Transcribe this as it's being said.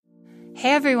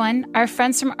Hey everyone, our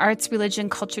friends from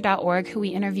artsreligionculture.org who we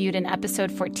interviewed in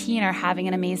episode 14 are having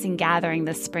an amazing gathering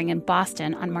this spring in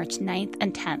Boston on March 9th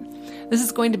and 10th. This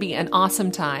is going to be an awesome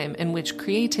time in which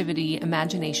creativity,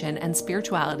 imagination, and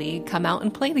spirituality come out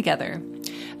and play together.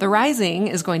 The Rising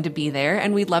is going to be there,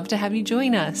 and we'd love to have you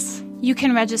join us. You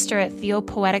can register at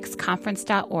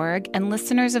theopoeticsconference.org, and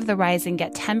listeners of The Rising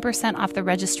get 10% off the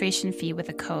registration fee with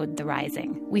the code The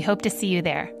Rising. We hope to see you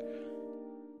there.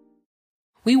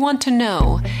 We want to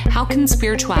know, how can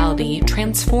spirituality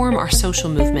transform our social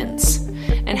movements?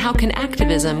 And how can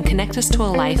activism connect us to a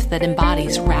life that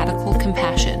embodies radical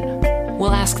compassion?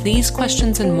 We'll ask these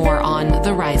questions and more on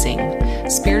The Rising,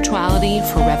 Spirituality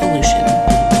for Revolution.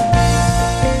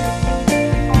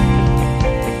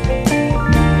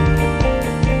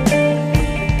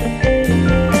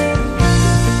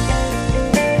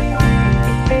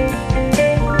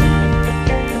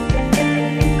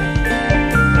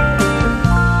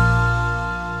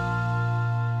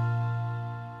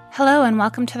 Hello and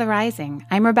welcome to The Rising.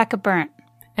 I'm Rebecca Burnt.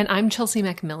 And I'm Chelsea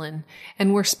McMillan,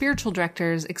 and we're spiritual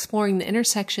directors exploring the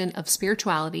intersection of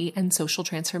spirituality and social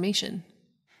transformation.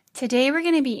 Today we're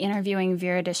going to be interviewing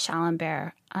Vera de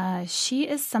Chalambert. She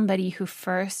is somebody who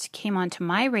first came onto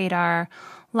my radar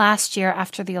last year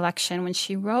after the election when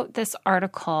she wrote this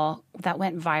article that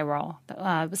went viral.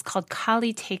 It was called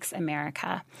Kali Takes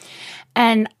America.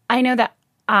 And I know that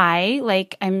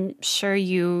I'm sure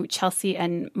you, Chelsea,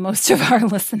 and most of our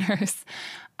listeners,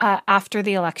 after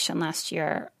the election last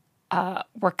year,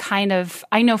 were kind of,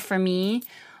 I know for me,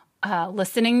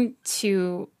 listening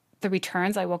to the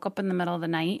returns, I woke up in the middle of the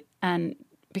night, and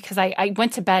because I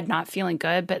went to bed not feeling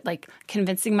good, but like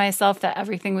convincing myself that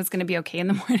everything was going to be okay in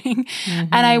the morning. Mm-hmm.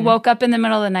 And I woke up in the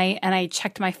middle of the night and I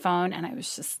checked my phone and I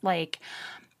was just like,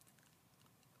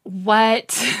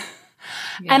 what?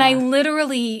 Yeah. And I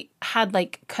literally had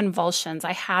like convulsions.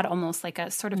 I had almost like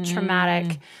a sort of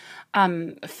traumatic,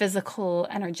 physical,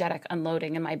 energetic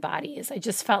unloading in my body. I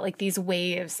just felt like these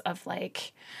waves of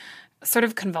like sort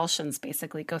of convulsions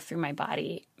basically go through my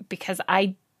body because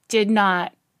I did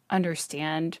not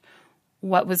understand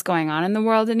what was going on in the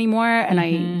world anymore.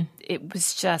 And it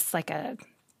was just like a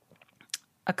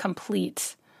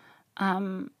complete,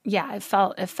 it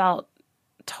felt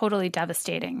totally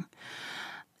devastating.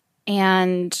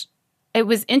 And it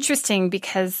was interesting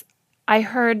because I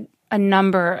heard a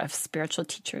number of spiritual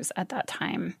teachers at that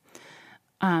time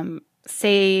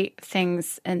say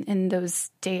things in those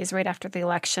days right after the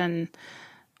election,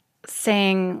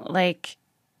 saying like,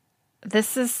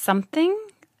 this is something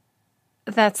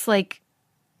that's like,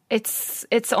 it's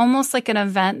almost like an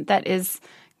event that is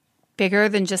bigger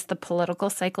than just the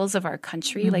political cycles of our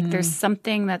country. Mm-hmm. Like there's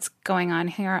something that's going on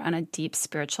here on a deep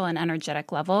spiritual and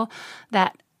energetic level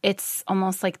that it's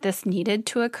almost like this needed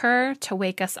to occur to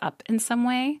wake us up in some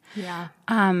way. Yeah.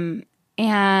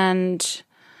 And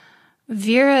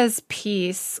Vera's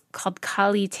piece called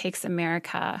Kali Takes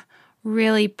America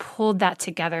really pulled that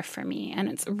together for me. And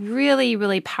it's a really,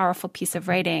 really powerful piece of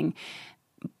writing.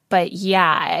 But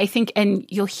yeah, I think, and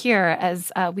you'll hear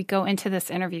as we go into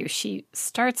this interview, she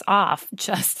starts off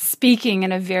just speaking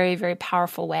in a very, very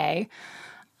powerful way.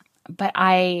 But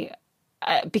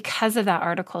because of that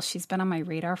article, she's been on my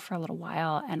radar for a little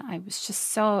while, and I was just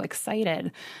so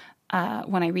excited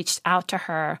when I reached out to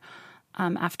her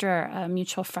after a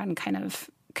mutual friend kind of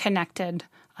connected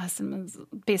us and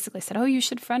basically said, oh, you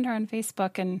should friend her on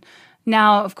Facebook. And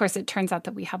now, of course, it turns out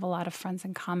that we have a lot of friends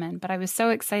in common. But I was so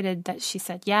excited that she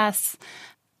said yes.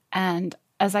 And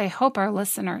as I hope our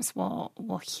listeners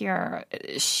will hear,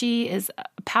 she is a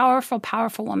powerful,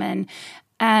 powerful woman.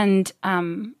 And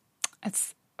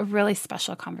it's a really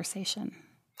special conversation.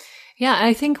 Yeah,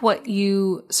 I think what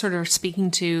you sort of are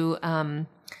speaking to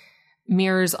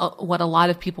mirrors what a lot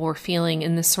of people were feeling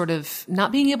in this sort of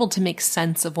not being able to make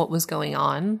sense of what was going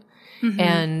on,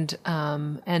 and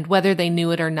whether they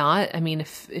knew it or not. I mean,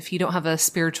 if you don't have a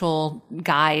spiritual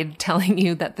guide telling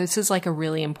you that this is like a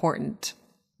really important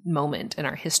moment in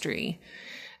our history,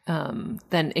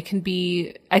 then it can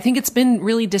be, I think it's been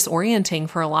really disorienting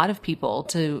for a lot of people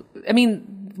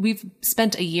we've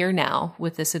spent a year now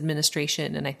with this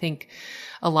administration, and I think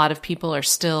a lot of people are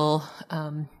still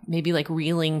maybe like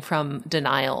reeling from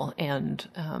denial. And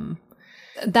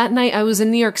that night I was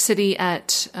in New York City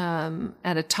at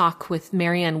a talk with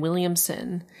Marianne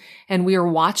Williamson, and we were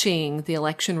watching the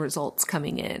election results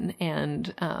coming in,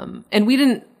 and we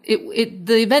didn't.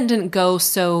 The event didn't go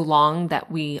so long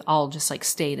that we all just like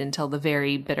stayed until the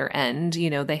very bitter end. You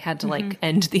know, they had to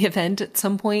end the event at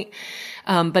some point.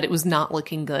 But it was not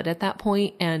looking good at that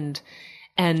point. And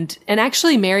And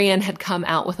actually Marianne had come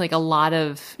out with like a lot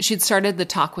of, she'd started the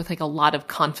talk with like a lot of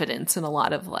confidence and a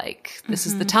lot of like, this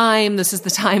is the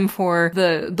time for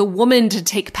the woman to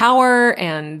take power.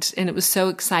 And it was so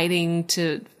exciting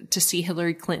to see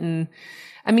Hillary Clinton.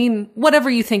 I mean, whatever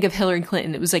you think of Hillary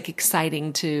Clinton, it was like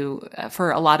exciting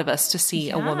for a lot of us to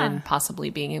see a woman possibly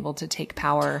being able to take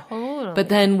power. Totally. But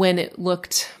then when it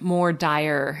looked more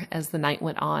dire as the night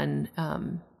went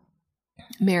on,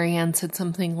 Marianne said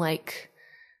something like,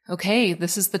 okay,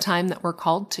 this is the time that we're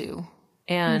called to.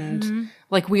 And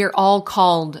like, we are all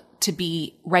called to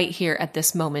be right here at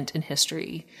this moment in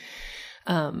history.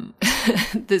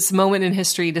 This moment in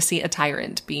history to see a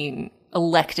tyrant being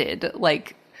elected,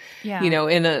 like,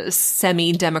 in a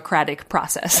semi-democratic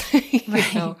process,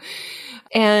 right. know?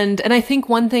 And I think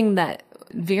one thing that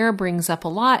Vera brings up a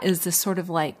lot is this sort of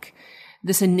like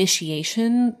this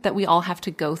initiation that we all have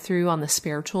to go through on the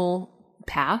spiritual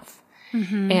path.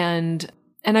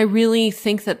 And I really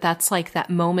think that that's like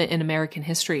that moment in American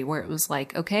history where it was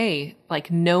like, okay, like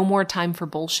no more time for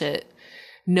bullshit.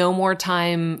 No more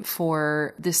time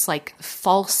for this like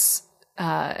false,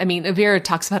 I mean, Vera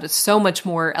talks about it so much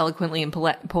more eloquently and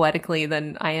poetically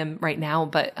than I am right now,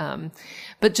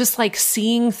 but just like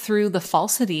seeing through the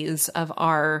falsities of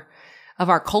our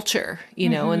culture,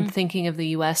 and thinking of the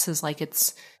US as like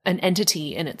it's an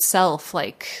entity in itself,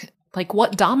 like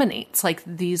what dominates, like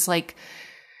these like,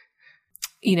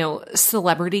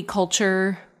 celebrity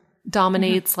culture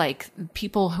dominates, like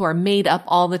people who are made up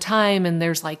all the time, and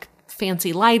there's like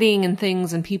fancy lighting and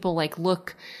things, and people like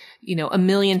look, a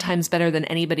million times better than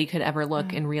anybody could ever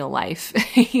look in real life,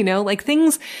 like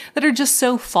things that are just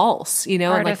so false, and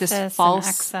like this false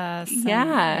excess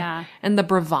and the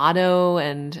bravado.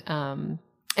 And,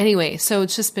 anyway, so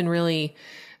it's just been really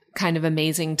kind of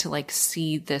amazing to like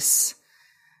see this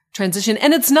transition.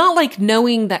 And it's not like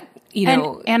knowing that,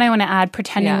 and I want to add,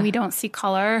 pretending we don't see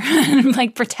color,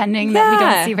 like pretending that we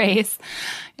don't see race.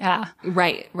 Yeah.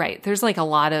 Right. There's like a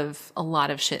lot of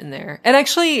shit in there. And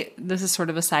actually, this is sort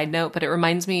of a side note, but it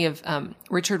reminds me of,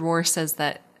 Richard Rohr says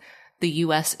that the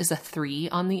US is a 3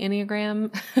 on the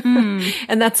Enneagram.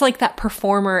 And that's like that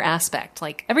performer aspect.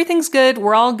 Like everything's good.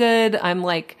 We're all good. I'm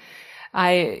like,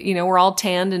 we're all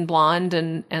tanned and blonde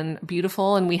and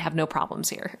beautiful, and we have no problems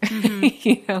here.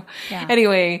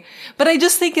 Anyway, but I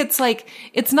just think it's like,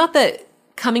 it's not that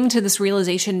coming to this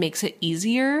realization makes it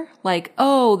easier. Like,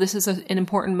 oh, this is an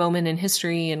important moment in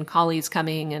history and Kali's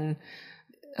coming, and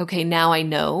okay, now I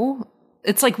know.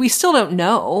 It's like, we still don't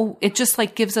know. It just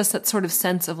like gives us that sort of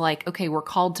sense of like, okay, we're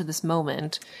called to this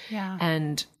moment. Yeah.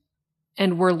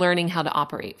 And we're learning how to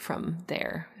operate from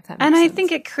there. And I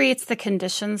think it creates the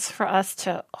conditions for us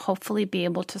to hopefully be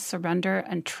able to surrender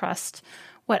and trust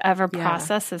whatever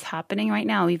process is happening right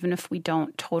now, even if we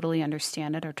don't totally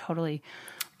understand it or totally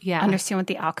understand what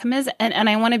the outcome is. And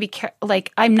I want to be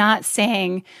like, I'm not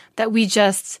saying that we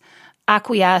just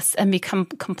acquiesce and become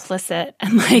complicit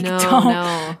and like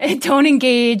don't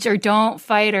engage or don't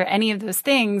fight or any of those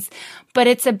things. But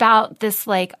it's about this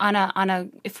like on a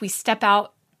if we step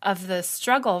out of the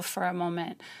struggle for a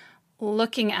moment,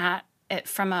 looking at it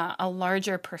from a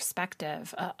larger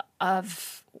perspective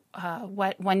of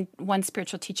what one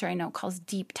spiritual teacher I know calls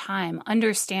deep time,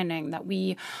 understanding that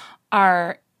we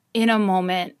are in a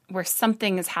moment where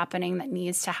something is happening that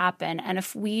needs to happen. And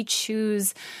if we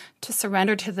choose to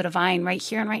surrender to the divine right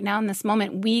here and right now in this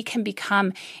moment, we can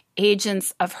become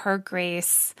agents of her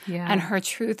grace and her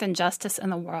truth and justice in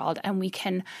the world. And we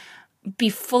can be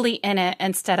fully in it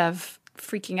instead of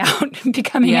freaking out and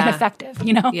becoming ineffective,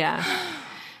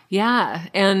 Yeah.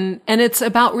 And it's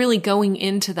about really going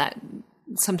into that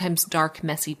sometimes dark,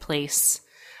 messy place.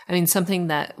 I mean, something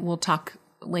that we'll talk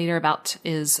later about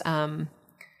is,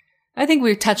 I think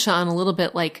we've touched on a little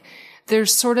bit, like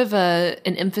there's sort of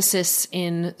an emphasis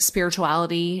in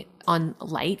spirituality on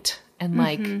light and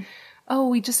like, oh,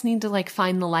 we just need to like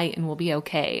find the light and we'll be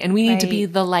okay. And we need to be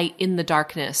the light in the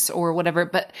darkness or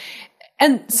whatever.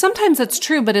 And sometimes that's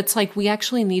true, but it's like we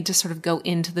actually need to sort of go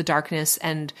into the darkness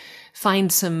and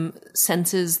find some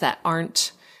senses that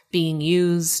aren't being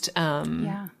used,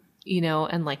 and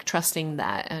like trusting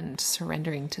that and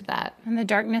surrendering to that. And the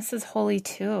darkness is holy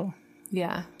too.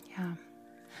 Yeah. Yeah.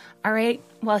 All right.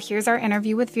 Well, here's our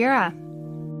interview with Vera.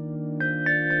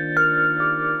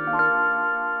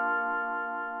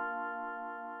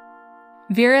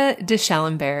 Vera de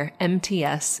Chalambert,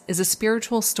 MTS, is a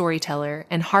spiritual storyteller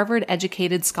and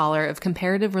Harvard-educated scholar of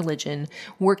comparative religion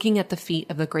working at the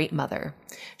feet of the Great Mother.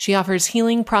 She offers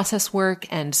healing process work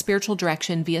and spiritual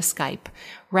direction via Skype,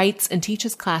 writes and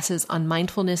teaches classes on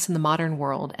mindfulness in the modern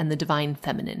world and the divine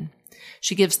feminine.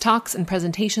 She gives talks and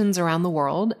presentations around the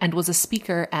world and was a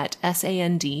speaker at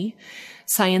SAND,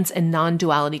 Science and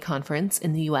Non-Duality Conference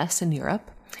in the US and Europe,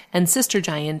 and Sister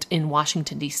Giant in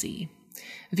Washington, D.C.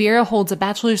 Vera holds a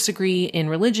bachelor's degree in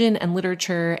religion and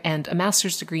literature and a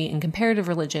master's degree in comparative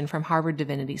religion from Harvard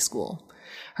Divinity School.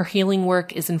 Her healing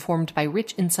work is informed by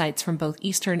rich insights from both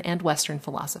Eastern and Western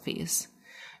philosophies.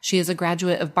 She is a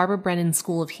graduate of Barbara Brennan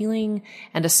School of Healing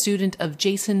and a student of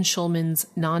Jason Schulman's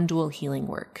non-dual healing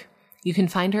work. You can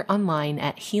find her online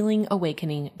at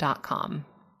healingawakening.com.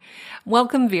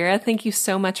 Welcome, Vera. Thank you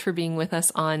so much for being with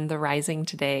us on The Rising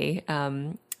today.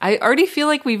 I already feel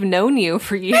like we've known you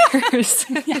for years.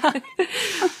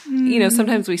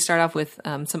 Sometimes we start off with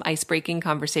some ice-breaking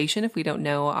conversation if we don't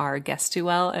know our guests too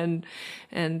well. And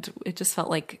it just felt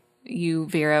like you,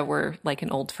 Vera, were like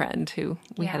an old friend who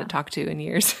we hadn't talked to in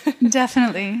years.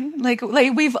 Definitely. Like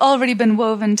we've already been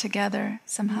woven together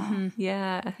somehow. Mm-hmm.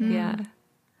 Yeah.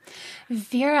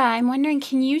 Vera, I'm wondering,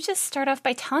 can you just start off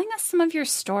by telling us some of your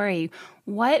story?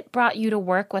 What brought you to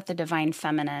work with the divine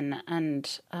feminine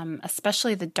and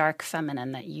especially the dark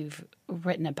feminine that you've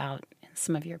written about in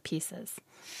some of your pieces?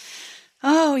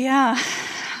 Oh, yeah.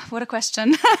 What a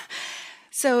question.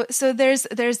 So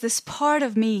there's this part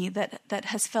of me that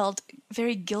has felt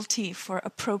very guilty for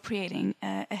appropriating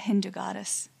a Hindu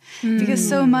goddess, because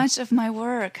so much of my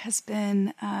work has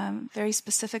been very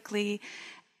specifically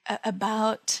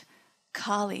about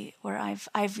Kali, where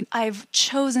I've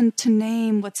chosen to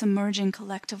name what's emerging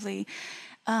collectively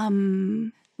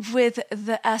with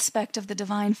the aspect of the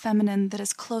divine feminine that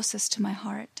is closest to my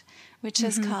heart, which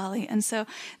is Kali. And so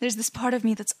there's this part of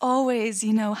me that's always,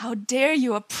 how dare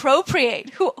you appropriate?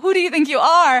 Who do you think you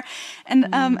are? And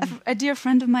a dear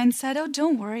friend of mine said, "Oh,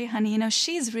 don't worry, honey.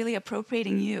 She's really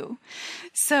appropriating you."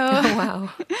 So wow.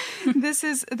 this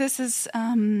is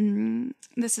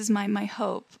my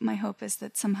hope. My hope is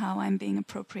that somehow I'm being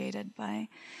appropriated by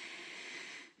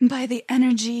the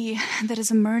energy that is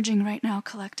emerging right now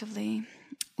collectively,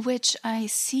 which I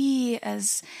see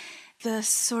as the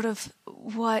sort of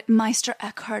what Meister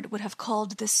Eckhart would have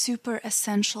called the super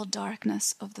essential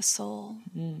darkness of the soul.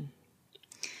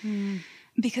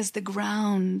 Because the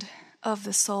ground of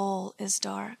the soul is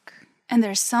dark. And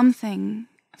there's something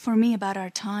for me about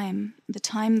our time, the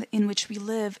time in which we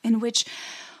live, in which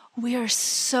we are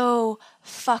so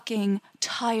fucking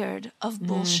tired of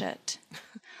bullshit.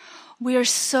 We are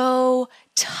so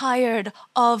tired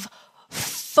of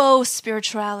faux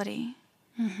spirituality.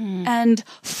 And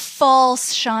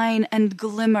false shine and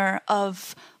glimmer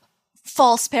of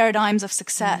false paradigms of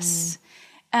success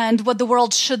and what the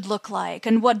world should look like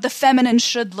and what the feminine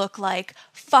should look like.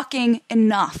 Fucking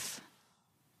enough.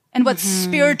 And what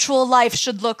spiritual life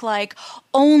should look like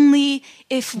only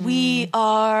if we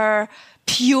are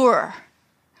pure.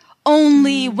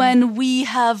 Only when we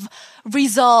have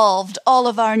resolved all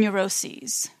of our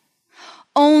neuroses.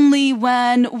 Only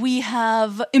when we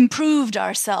have improved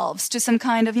ourselves to some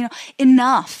kind of,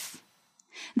 enough.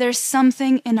 There's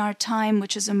something in our time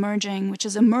which is emerging, which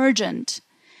is emergent,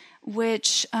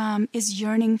 which is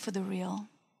yearning for the real.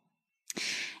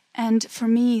 And for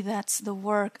me, that's the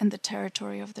work and the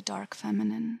territory of the dark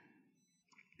feminine.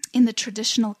 In the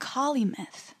traditional Kali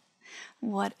myth,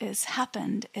 what has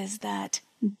happened is that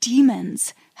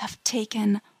demons have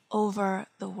taken over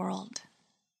the world.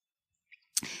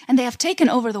 And they have taken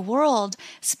over the world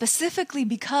specifically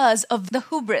because of the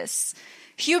hubris.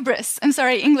 I'm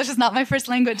sorry, English is not my first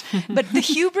language, but the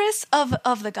hubris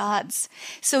of the gods.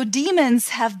 So demons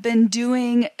have been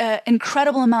doing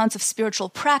incredible amounts of spiritual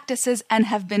practices and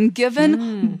have been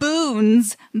given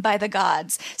boons by the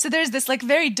gods. So there's this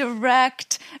very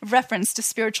direct reference to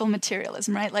spiritual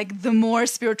materialism, right? Like the more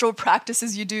spiritual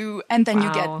practices you do, and then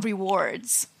you get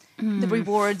rewards. The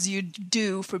rewards you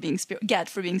do for being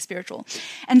spiritual.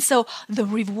 And so the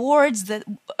rewards that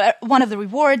one of the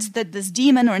rewards that this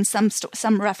demon, or in some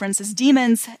references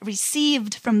demons,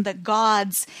 received from the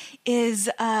gods is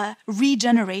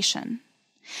regeneration.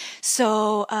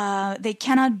 So they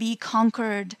cannot be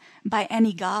conquered by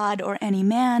any god or any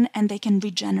man, and they can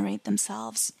regenerate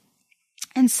themselves.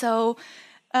 And so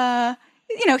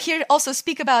here also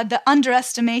speak about the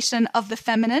underestimation of the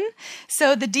feminine.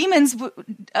 So the demons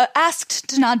asked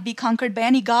to not be conquered by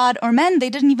any god or men. They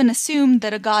didn't even assume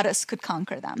that a goddess could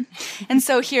conquer them. And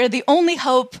so here, the only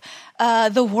hope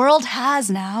the world has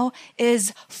now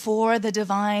is for the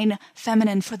divine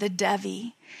feminine, for the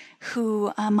Devi,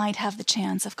 who might have the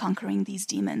chance of conquering these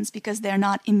demons because they're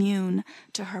not immune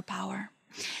to her power.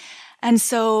 And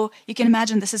so you can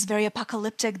imagine this is very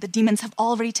apocalyptic. The demons have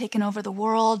already taken over the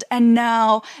world. And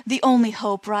now the only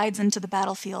hope rides into the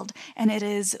battlefield. And it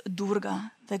is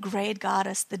Durga, the great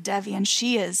goddess, the Devi. And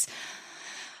she's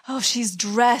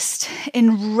dressed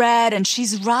in red and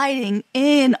she's riding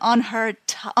in on her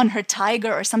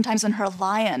tiger or sometimes on her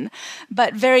lion,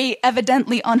 but very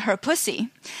evidently on her pussy.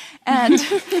 And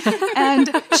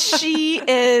she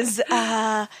is,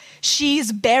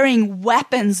 she's bearing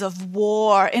weapons of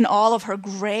war in all of her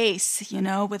grace,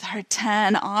 with her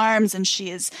 10 arms, and she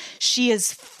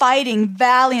is fighting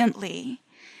valiantly.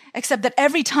 Except that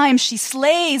every time she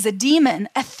slays a demon,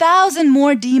 1,000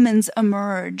 more demons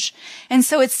emerge. And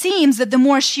so it seems that the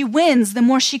more she wins, the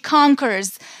more she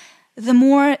conquers, the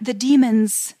more the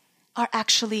demons are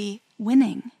actually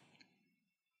winning.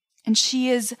 And she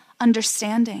is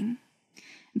understanding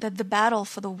that the battle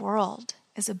for the world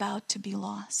is about to be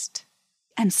lost.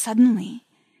 And suddenly,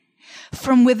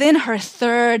 from within her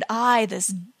third eye,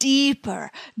 this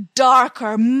deeper,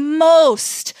 darker,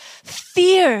 most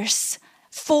fierce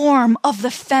form of the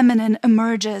feminine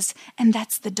emerges, and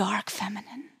that's the dark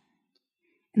feminine.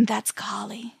 And that's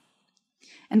Kali.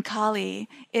 And Kali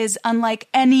is unlike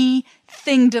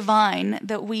anything divine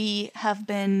that we have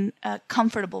been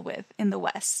comfortable with in the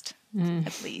West,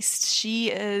 at least.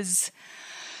 She is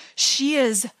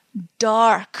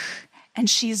dark, and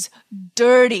she's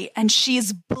dirty, and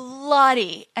she's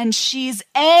bloody, and she's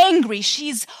angry.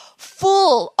 She's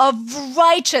full of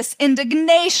righteous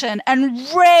indignation and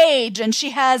rage, and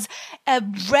she has a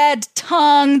red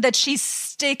tongue that she's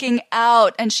sticking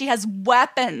out, and she has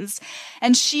weapons,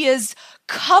 and she is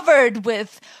covered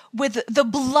with the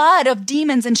blood of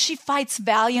demons, and she fights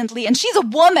valiantly. And she's a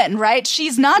woman, right?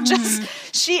 She's not just,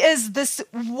 she is this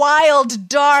wild,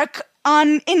 dark,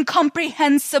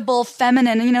 incomprehensible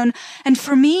feminine, and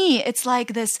for me, it's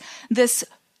like this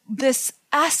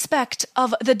aspect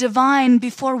of the divine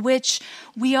before which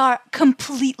we are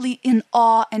completely in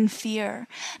awe and fear.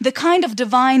 The kind of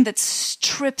divine that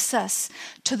strips us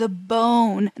to the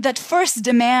bone, that first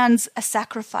demands a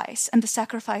sacrifice, and the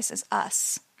sacrifice is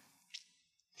us.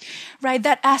 Right?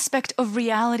 That aspect of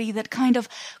reality that kind of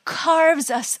carves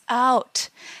us out,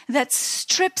 that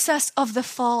strips us of the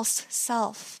false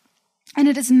self. And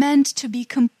it is meant to be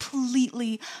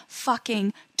completely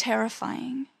fucking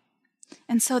terrifying.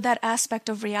 And so that aspect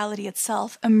of reality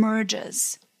itself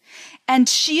emerges. And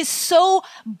she is so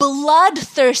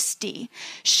bloodthirsty.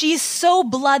 She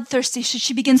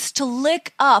begins to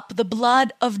lick up the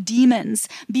blood of demons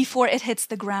before it hits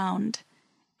the ground.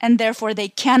 And therefore they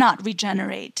cannot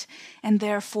regenerate. And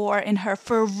therefore in her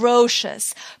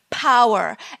ferocious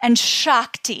power and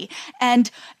Shakti and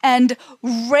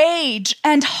rage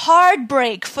and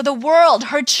heartbreak for the world,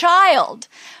 her child,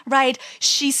 right?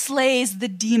 She slays the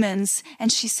demons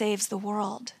and she saves the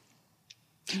world.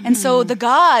 And so the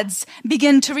gods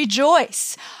begin to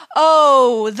rejoice.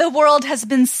 Oh, the world has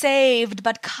been saved.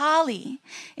 But Kali,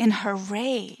 in her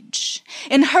rage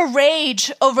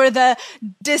over the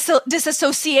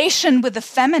disassociation with the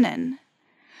feminine,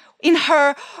 in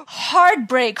her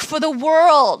heartbreak for the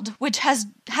world which has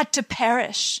had to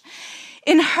perish,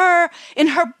 in her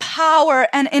power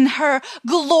and in her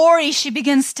glory, she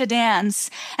begins to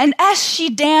dance. And as she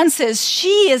dances,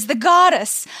 she is the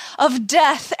goddess of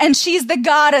death, and she's the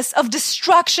goddess of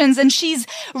destructions, and she's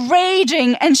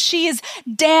raging and she's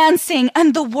dancing,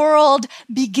 and the world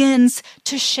begins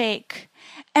to shake.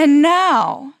 And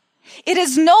now it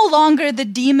is no longer the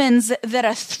demons that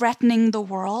are threatening the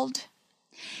world.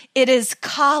 It is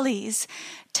Kali's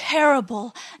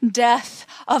terrible death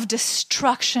of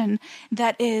destruction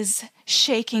that is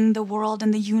shaking the world,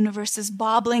 and the universe is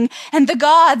bobbling. And the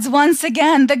gods, once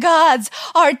again, the gods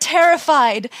are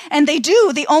terrified, and they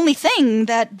do the only thing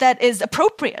that is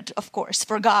appropriate, of course,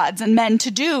 for gods and men to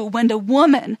do when a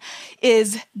woman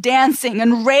is dancing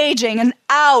and raging and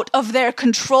out of their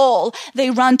control. They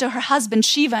run to her husband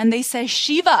Shiva and they say,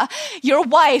 "Shiva, your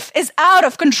wife is out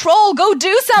of control. Go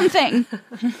do something."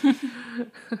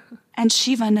 And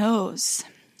Shiva knows.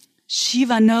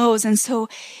 And so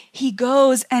he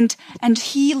goes and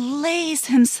he lays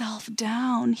himself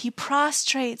down. He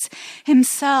prostrates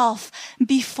himself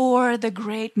before the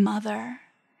great mother.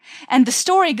 And the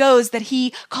story goes that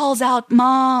he calls out,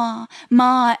 "Ma,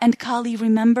 Ma," and Kali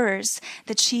remembers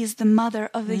that she is the mother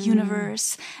of the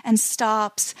universe and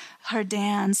stops her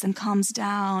dance and calms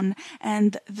down.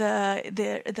 And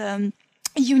the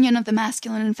union of the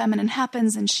masculine and feminine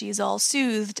happens, and she's all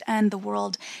soothed, and the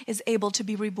world is able to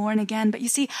be reborn again. But you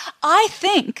see, I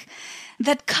think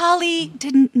that Kali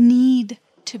didn't need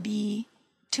to be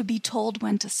to be told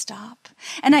when to stop.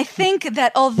 And I think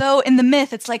that although in the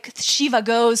myth it's like Shiva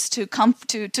goes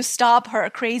to stop her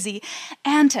crazy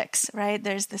antics, right?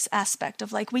 There's this aspect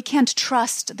of like we can't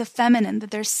trust the feminine,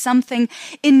 that there's something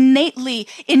innately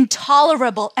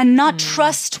intolerable and not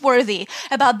trustworthy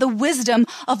about the wisdom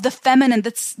of the feminine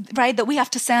that's right, that we have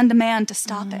to send a man to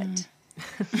stop it.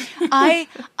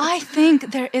 I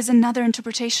think there is another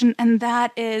interpretation, and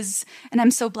that is, and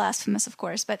I'm so blasphemous, of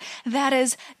course, but that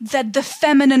is that the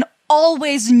feminine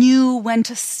always knew when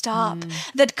to stop.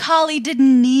 That Kali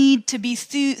didn't need to be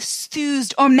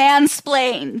soothed or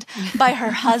mansplained by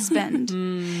her husband.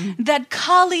 That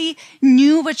Kali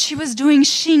knew what she was doing.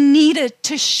 She needed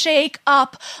to shake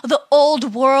up the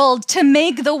old world, to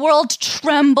make the world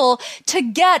tremble, to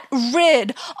get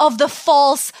rid of the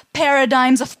false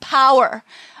paradigms of power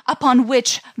upon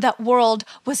which that world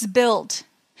was built.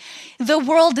 The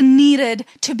world needed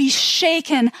to be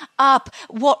shaken up.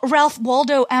 Ralph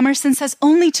Waldo Emerson says,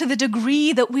 only to the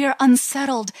degree that we are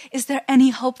unsettled is there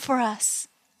any hope for us.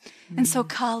 And so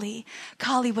Kali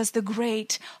was the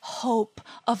great hope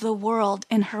of the world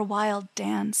in her wild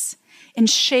dance, in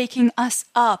shaking us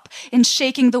up, in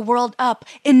shaking the world up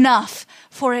enough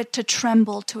for it to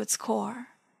tremble to its core,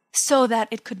 so that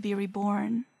it could be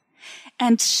reborn.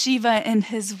 And Shiva, in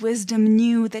his wisdom,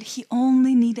 knew that he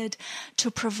only needed to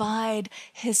provide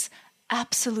his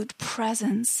absolute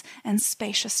presence and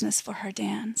spaciousness for her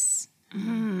dance.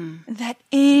 That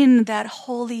in that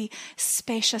holy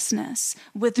spaciousness,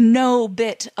 with no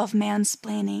bit of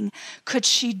mansplaining, could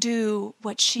she do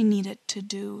what she needed to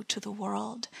do to the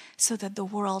world, so that the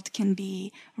world can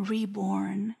be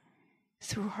reborn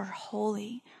through her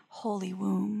holy, holy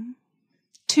womb,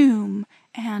 tomb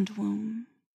and womb.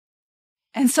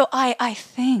 And so I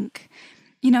think,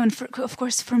 and of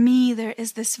course for me there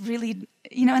is this really,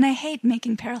 and I hate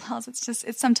making parallels,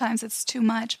 sometimes it's too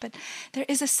much, but there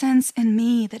is a sense in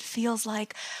me that feels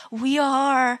like we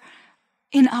are,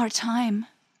 in our time,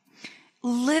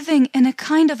 living in a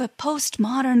kind of a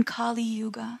postmodern Kali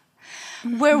Yuga,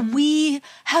 where we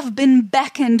have been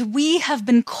beckoned, we have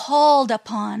been called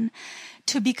upon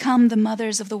to become the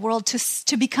mothers of the world,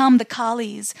 to become the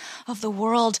Kalis of the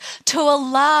world, to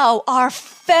allow our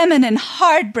feminine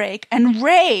heartbreak and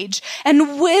rage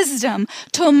and wisdom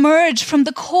to emerge from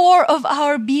the core of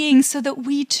our being, so that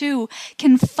we too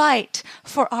can fight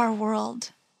for our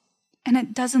world. And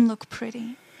it doesn't look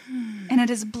pretty. And it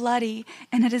is bloody,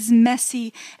 and it is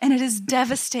messy, and it is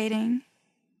devastating,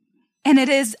 and it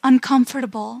is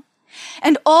uncomfortable.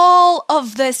 And all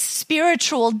of the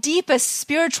deepest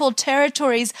spiritual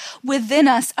territories within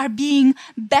us are being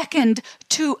beckoned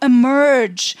to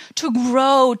emerge, to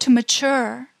grow, to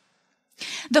mature.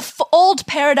 The old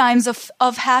paradigms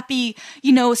of happy,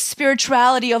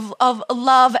 spirituality, of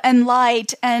love and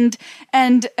light and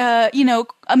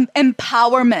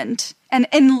empowerment and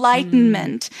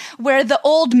enlightenment, where the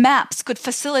old maps could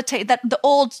facilitate, that the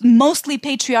old, mostly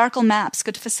patriarchal maps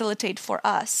could facilitate for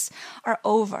us, are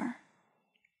over.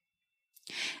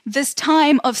 This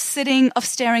time of staring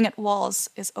at walls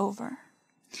is over.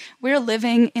 We're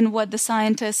living in what the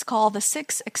scientists call the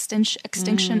sixth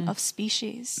extinction of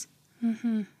species.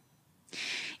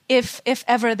 If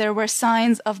ever there were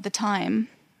signs of the time,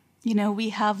 we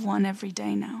have one every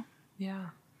day now. Yeah.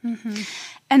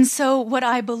 And so what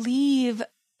I believe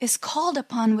is called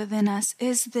upon within us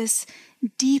is this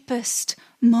deepest,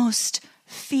 most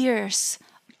fierce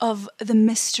of the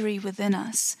mystery within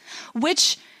us,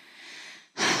 which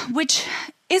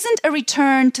isn't a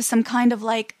return to some kind of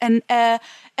like an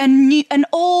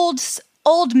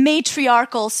old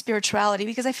matriarchal spirituality,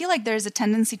 because I feel like there's a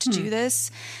tendency to do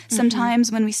this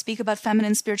sometimes when we speak about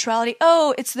feminine spirituality.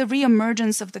 Oh, it's the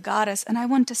reemergence of the goddess. And I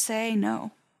want to say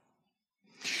no.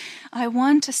 I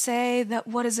want to say that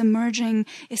what is emerging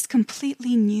is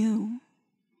completely new,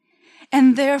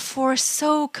 and therefore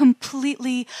so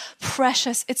completely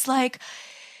precious. It's like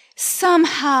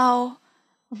somehow,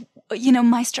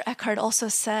 Meister Eckhart also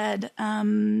said,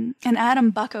 and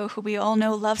Adam Bucko, who we all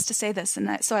know, loves to say this,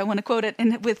 and so I want to quote it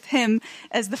with him,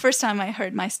 as the first time I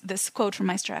heard this quote from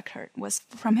Meister Eckhart was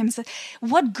from him. He said,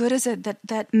 what good is it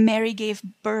that Mary gave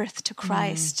birth to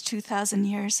Christ 2,000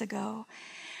 years ago?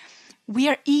 We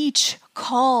are each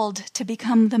called to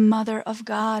become the mother of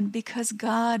God, because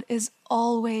God is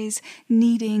always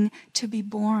needing to be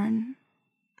born.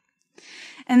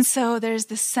 And so there's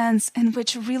this sense in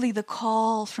which really the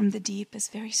call from the deep is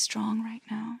very strong right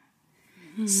now.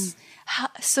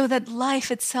 So that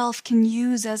life itself can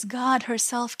use us, God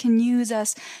herself can use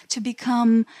us to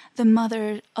become the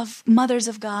mothers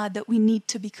of God that we need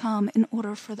to become in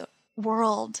order for the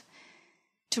world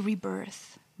to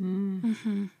rebirth.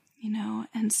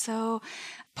 And so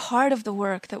part of the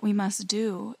work that we must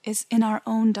do is in our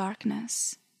own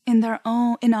darkness, in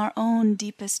our own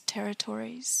deepest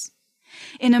territories,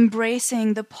 in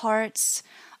embracing the parts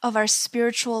of our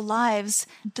spiritual lives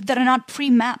that are not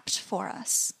pre-mapped for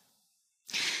us,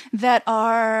 that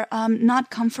are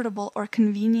not comfortable or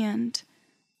convenient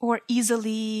or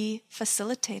easily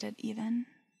facilitated even,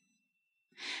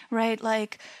 right?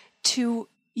 Like to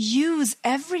use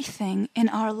everything in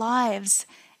our lives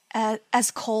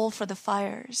as coal for the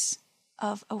fires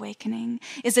of awakening.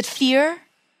 Is it fear?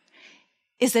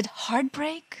 Is it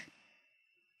heartbreak?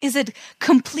 Is it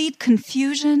complete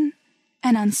confusion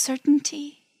and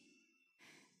uncertainty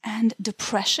and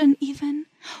depression even?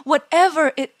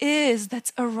 Whatever it is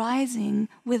that's arising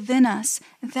within us,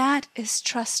 that is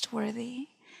trustworthy.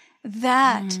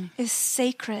 That is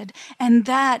sacred. And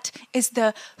that is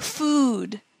the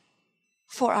food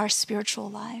for our spiritual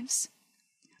lives.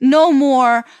 No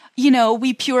more,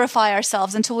 we purify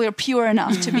ourselves until we're pure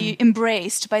enough to be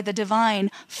embraced by the divine.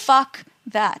 Fuck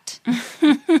that.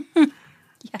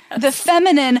 Yes. The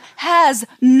feminine has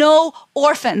no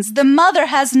orphans. The mother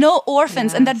has no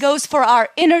orphans. Yes. And that goes for our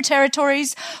inner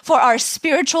territories, for our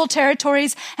spiritual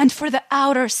territories, and for the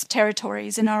outer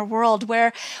territories in our world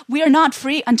where we are not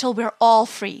free until we're all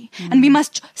free. And we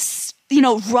must,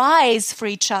 rise for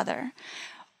each other.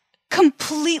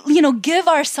 Completely, give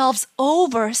ourselves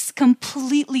over,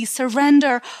 completely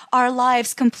surrender our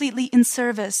lives completely in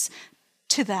service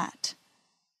to that.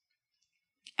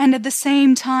 And at the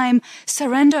same time,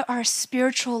 surrender our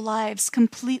spiritual lives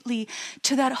completely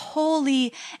to that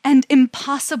holy and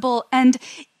impossible and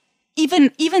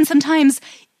even sometimes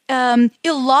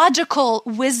illogical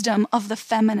wisdom of the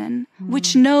feminine,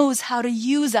 which knows how to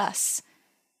use us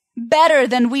better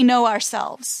than we know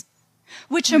ourselves,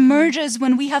 which emerges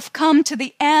when we have come to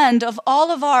the end of all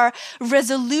of our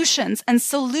resolutions and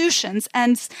solutions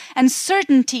and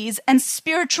certainties and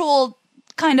spiritual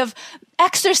kind of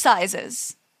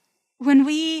exercises. When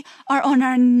we are on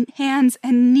our hands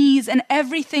and knees and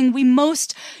everything we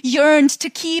most yearned to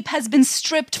keep has been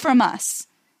stripped from us.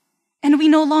 And we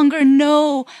no longer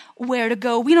know where to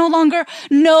go. We no longer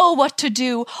know what to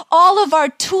do. All of our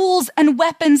tools and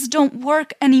weapons don't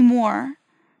work anymore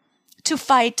to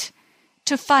fight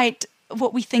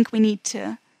what we think we need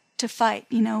to fight,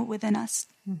 within us.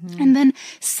 Mm-hmm. And then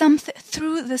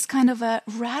through this kind of a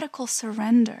radical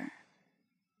surrender,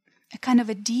 a kind of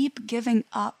a deep giving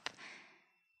up,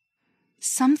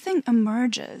 something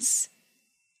emerges,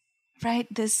 right?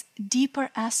 This deeper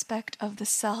aspect of the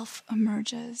self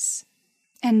emerges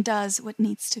and does what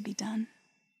needs to be done.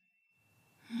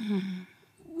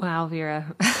 Wow,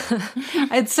 Vera.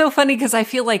 It's so funny because I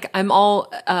feel like I'm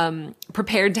all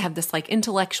prepared to have this like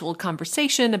intellectual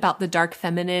conversation about the dark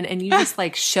feminine, and you just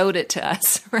like showed it to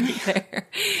us right there.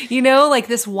 Like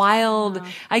this wild,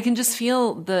 I can just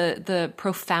feel the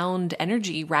profound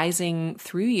energy rising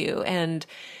through you. And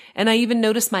I even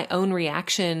noticed my own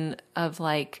reaction of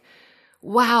like,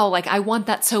 wow, like I want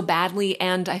that so badly.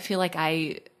 And I feel like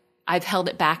I've held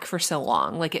it back for so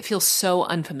long. Like it feels so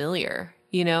unfamiliar,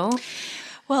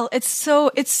 Well, it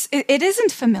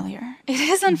isn't familiar. It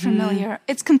is unfamiliar. Mm-hmm.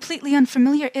 It's completely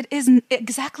unfamiliar. It isn't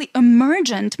exactly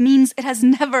emergent, means it has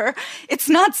never, it's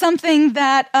not something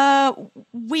that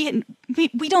we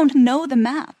don't know the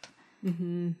map.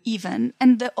 Mm-hmm. Even.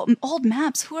 And the old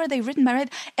maps, who are they written by? Right?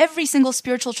 Every single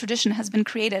spiritual tradition has been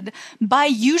created by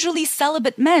usually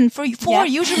celibate men for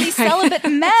usually celibate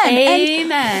men.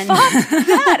 Amen. And fuck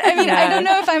that. I mean, I don't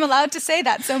know if I'm allowed to say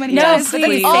that so many times, but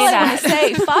that's all I want to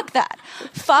say. Fuck that.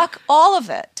 Fuck all of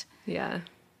it. Yeah.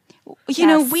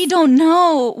 We don't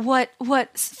know what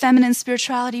feminine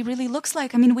spirituality really looks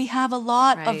like. I mean, we have a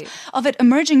lot of it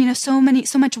emerging. So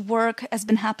much work has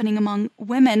been happening among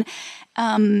women,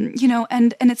 and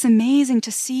it's amazing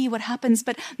to see what happens.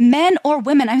 But men or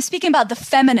women, I'm speaking about the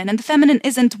feminine, and the feminine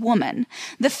isn't woman.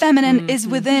 The feminine is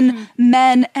within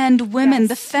men and women. Yes.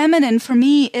 The feminine, for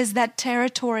me, is that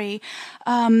territory,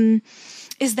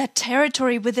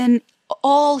 within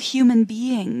all human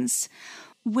beings,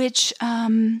 which.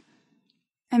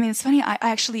 I mean, it's funny. I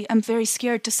actually am very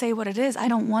scared to say what it is. I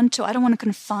don't want to. I don't want to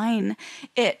confine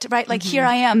it, right? Like here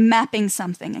I am mapping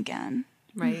something again.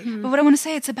 Right. Mm-hmm. But what I want to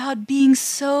say, it's about being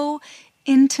so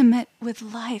intimate with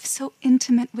life, so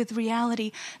intimate with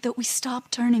reality that we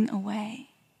stop turning away.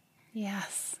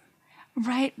 Yes.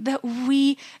 Right? That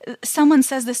someone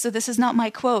says this, so this is not my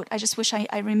quote. I just wish I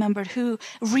remembered who.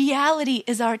 Reality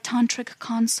is our tantric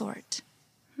consort.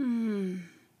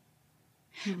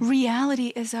 Reality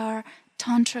is our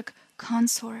tantric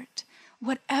consort.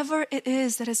 Whatever it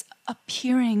is that is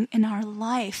appearing in our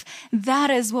life, that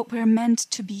is what we're meant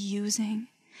to be using.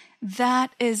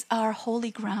 that is our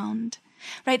holy ground.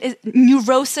 Right?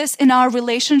 Neurosis in our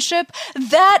relationship,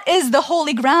 that is the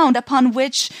holy ground upon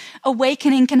which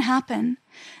awakening can happen.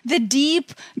 The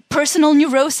deep personal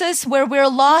neurosis where we're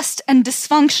lost and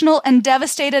dysfunctional and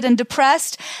devastated and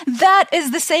depressed, that is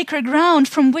the sacred ground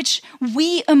from which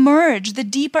we emerge. The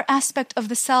deeper aspect of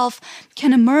the self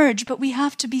can emerge, but we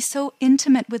have to be so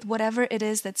intimate with whatever it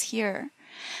is that's here.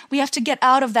 We have to get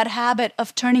out of that habit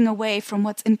of turning away from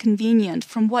what's inconvenient,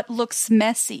 from what looks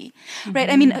messy, right?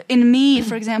 I mean, in me,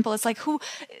 for example, it's like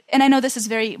and I know this is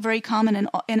very, very common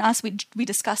in us. We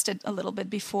discussed it a little bit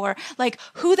before. Like,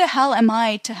 who the hell am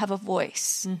I to have a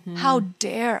voice? How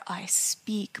dare I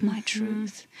speak my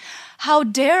truth? How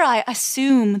dare I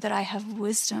assume that I have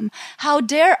wisdom? How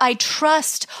dare I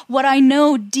trust what I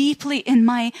know deeply in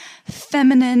my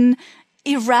feminine,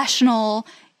 irrational,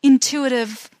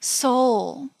 intuitive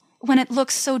soul when it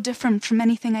looks so different from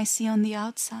anything I see on the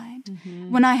outside?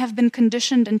 When I have been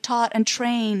conditioned and taught and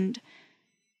trained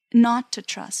not to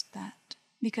trust that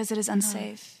because it is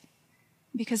unsafe,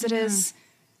 because it is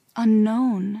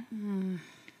unknown,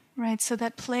 right? So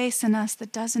that place in us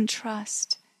that doesn't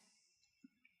trust,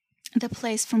 the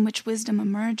place from which wisdom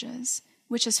emerges,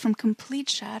 which is from complete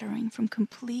shattering, from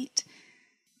complete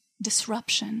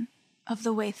disruption of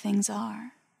the way things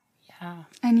are.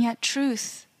 And yet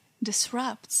truth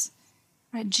disrupts,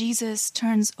 right? Jesus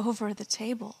turns over the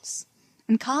tables.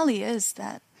 And Kali is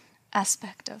that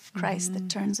aspect of Christ that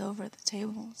turns over the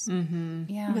tables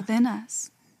within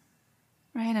us,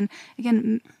 right? And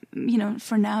again,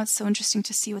 for now, it's so interesting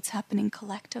to see what's happening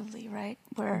collectively, right?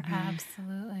 Where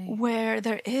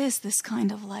there is this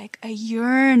kind of like a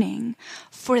yearning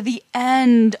for the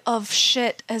end of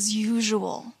shit as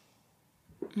usual.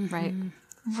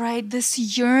 Right, this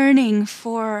yearning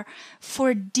for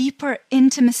deeper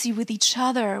intimacy with each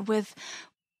other, with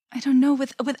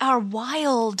our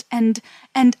wild and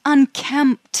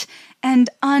unkempt and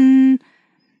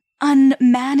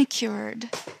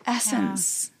unmanicured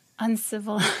essence,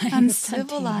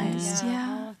 uncivilized,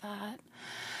 all of that.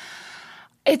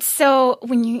 It's so,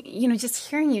 when you just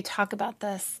hearing you talk about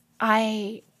this,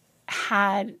 I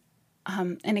had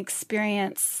an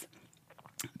experience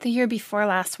the year before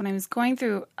last when I was going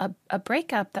through a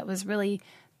breakup that was really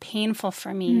painful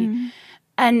for me.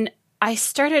 And I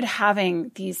started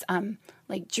having these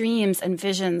like dreams and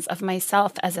visions of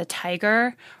myself as a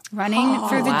tiger running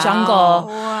through the jungle.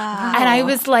 Wow. And I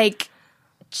was like,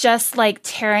 just like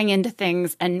tearing into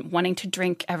things and wanting to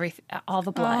drink all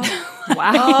the blood.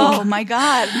 Oh my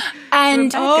God. And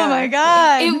Rebecca. Oh my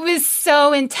God. It was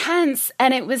so intense.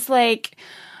 And it was like,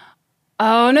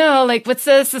 oh no, like, what's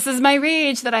this? This is my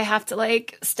rage that I have to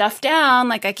like stuff down.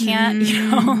 Like, I can't,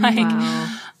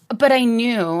 but I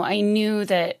knew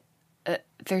that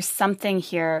there's something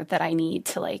here that I need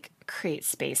to like create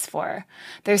space for.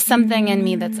 There's something in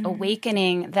me that's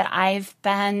awakening that I've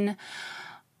been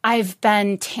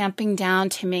tamping down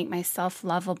to make myself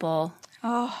lovable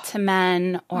to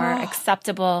men or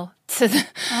acceptable to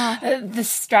the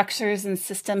structures and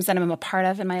systems that I'm a part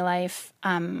of in my life.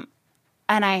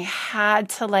 And I had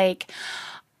to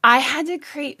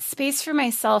create space for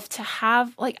myself to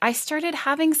have, like, I started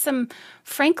having some,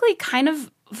 frankly, kind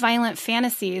of violent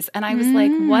fantasies. And I was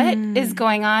like, what is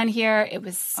going on here? It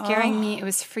was scaring me. It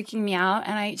was freaking me out.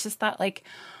 And I just thought, like,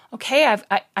 okay,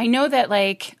 I know that,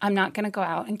 like, I'm not going to go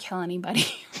out and kill anybody,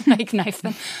 like knife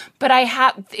them. But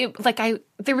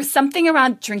there was something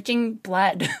around drinking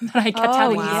blood that I kept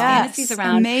having these fantasies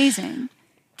around. Amazing.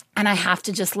 And I have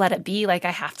to just let it be. Like,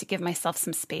 I have to give myself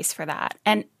some space for that.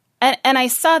 And I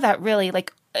saw that really,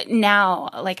 like, now,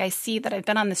 like, I see that I've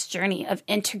been on this journey of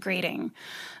integrating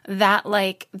that,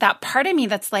 like, that part of me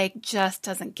that's like, just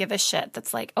doesn't give a shit.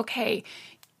 That's like, okay,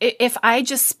 if I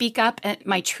just speak up at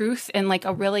my truth in like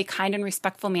a really kind and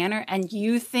respectful manner and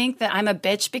you think that I'm a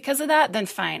bitch because of that, then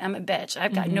fine, I'm a bitch.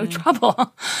 I've got no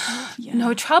trouble.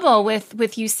 No trouble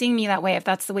with you seeing me that way if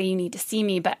that's the way you need to see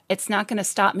me, but it's not going to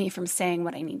stop me from saying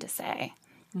what I need to say.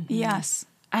 Yes.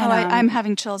 And, I'm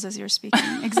having chills as you're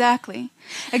speaking. Exactly.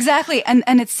 Exactly.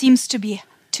 And it seems to be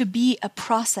a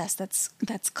process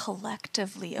that's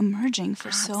collectively emerging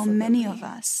for so many of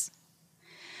us.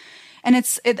 And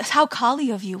it's how Kali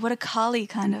of you. What a Kali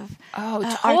kind of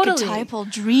archetypal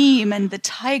dream, and the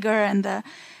tiger and the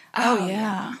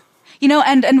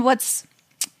and what's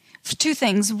two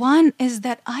things. One is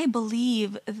that I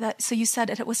believe that. So you said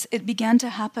it began to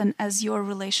happen as your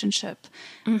relationship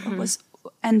was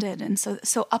ended, and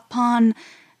so upon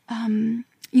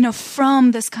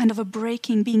from this kind of a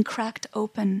breaking, being cracked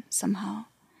open somehow.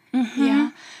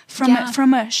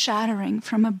 From a shattering,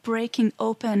 from a breaking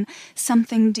open,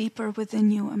 something deeper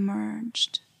within you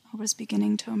emerged. was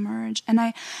beginning to emerge. And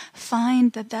I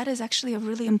find that that is actually a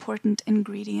really important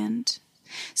ingredient.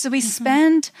 So we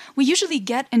usually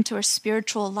get into our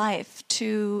spiritual life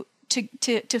to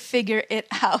figure it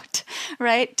out,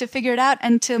 right? To figure it out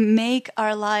and to make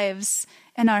our lives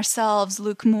and ourselves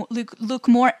look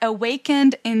more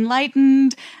awakened,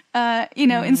 enlightened,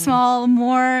 in small,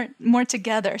 more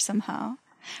together somehow.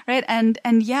 Right.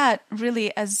 And yet,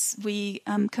 really, as we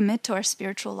commit to our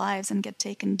spiritual lives and get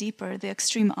taken deeper, the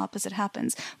extreme opposite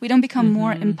happens. We don't become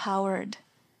more empowered.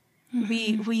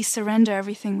 We surrender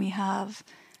everything we have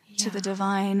to the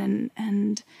divine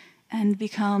and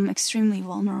become extremely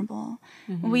vulnerable.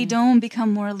 We don't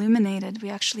become more illuminated. We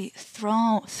actually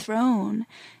thrown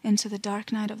into the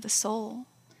dark night of the soul,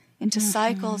 into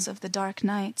cycles of the dark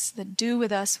nights that do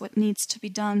with us what needs to be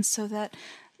done so that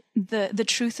the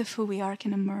truth of who we are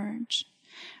can emerge,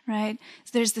 right?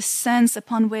 There's this sense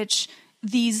upon which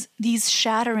these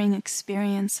shattering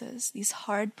experiences, these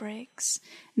heartbreaks,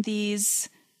 these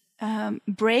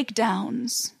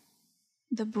breakdowns,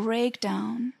 the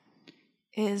breakdown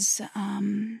is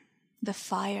the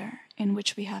fire in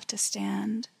which we have to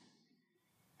stand.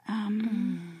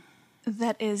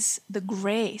 That is the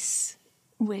grace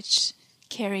which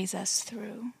carries us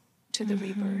through to the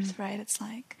rebirth, right?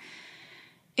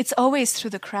 It's always through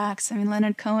the cracks. I mean,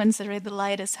 Leonard Cohen said, right, the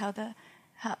light is how the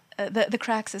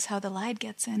cracks is how the light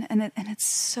gets in, and it's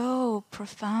so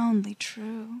profoundly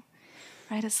true,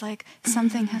 right? It's like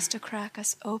something has to crack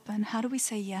us open. How do we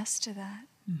say yes to that?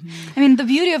 I mean, the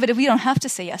beauty of it, we don't have to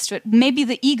say yes to it. Maybe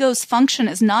the ego's function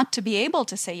is not to be able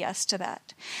to say yes to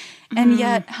that. And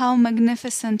yet, how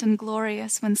magnificent and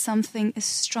glorious when something is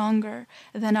stronger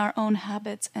than our own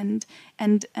habits and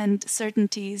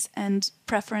certainties and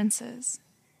preferences.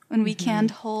 When we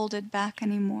can't hold it back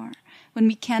anymore, when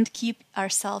we can't keep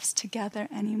ourselves together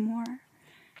anymore.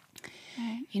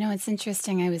 Right. You know, it's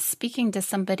interesting. I was speaking to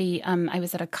somebody. I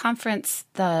was at a conference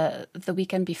the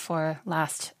weekend before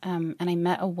last, and I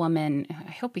met a woman.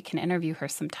 I hope we can interview her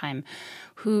sometime,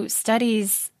 who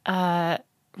studies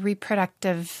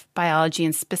reproductive biology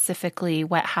and specifically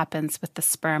what happens with the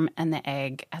sperm and the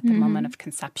egg at the moment of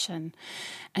conception.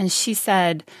 And she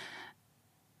said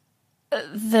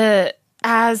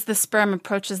as the sperm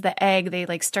approaches the egg,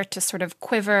 they start to sort of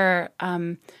quiver.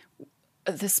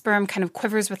 The sperm kind of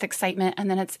quivers with excitement, and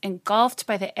then it's engulfed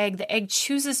by the egg. The egg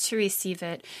chooses to receive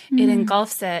it. It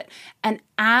engulfs it. And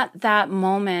at that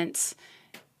moment,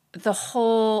 the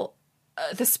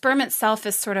sperm itself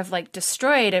is sort of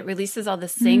destroyed. It releases all the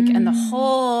zinc, and the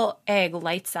whole egg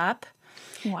lights up.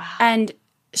 Wow. And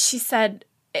she said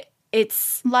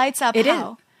it's... Lights up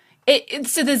how?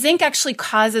 So the zinc actually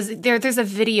causes there's a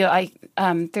video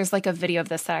there's a video of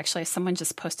this that actually someone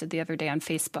just posted the other day on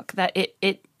Facebook that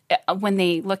it when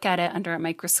they look at it under a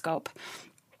microscope,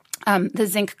 the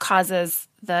zinc causes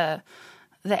the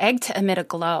egg to emit a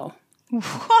glow.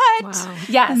 What? Wow.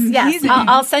 Yes.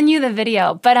 I'll send you the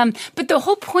video. But the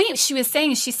whole point she was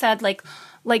saying, she said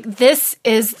this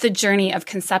is the journey of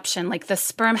conception. The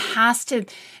sperm has to,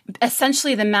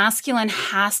 essentially the masculine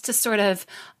has to sort of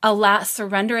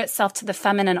surrender itself to the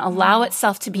feminine, allow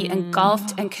itself to be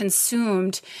engulfed and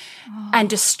consumed and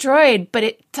destroyed, but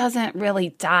it doesn't really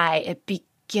die. It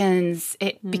becomes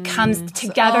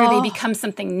together, they become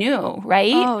something new,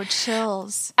 right? Oh,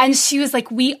 chills. And she was like,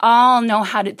 we all know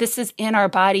this is in our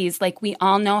bodies. We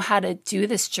all know how to do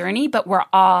this journey, but we're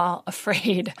all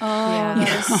afraid. Oh,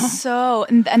 that is so,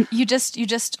 and you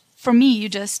just, for me, you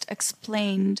just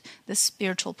explained the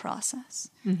spiritual process,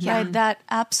 right? That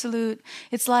absolute,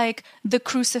 it's like the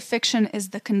crucifixion is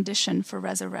the condition for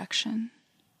resurrection.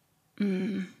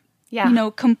 Yeah.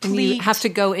 Complete. And you have to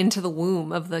go into the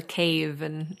womb of the cave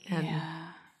and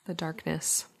the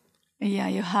darkness. Yeah,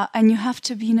 you have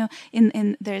to be,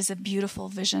 there's a beautiful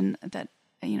vision that,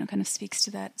 kind of speaks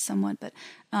to that somewhat, but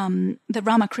the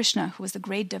Ramakrishna, who was the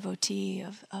great devotee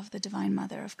of the Divine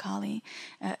Mother of Kali,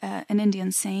 an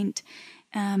Indian saint,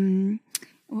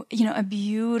 a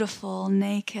beautiful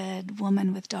naked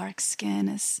woman with dark skin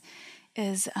is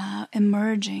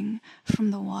emerging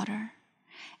from the water.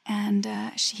 And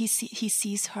he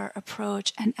sees her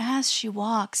approach. And as she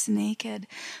walks naked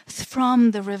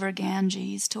from the river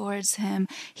Ganges towards him,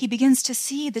 he begins to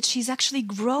see that she's actually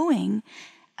growing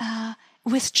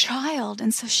with child.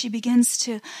 And so she begins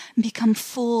to become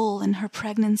full in her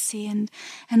pregnancy and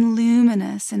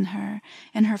luminous in her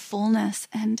fullness.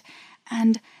 And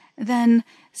then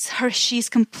she's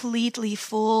completely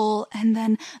full, and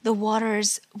then the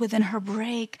waters within her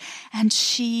break, and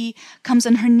she comes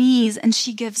on her knees and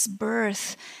she gives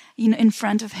birth, in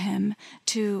front of him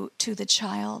to the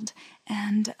child,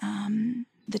 and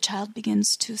the child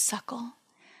begins to suckle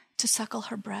to suckle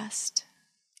her breast.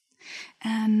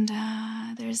 And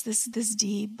there's this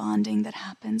deep bonding that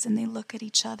happens, and they look at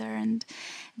each other. And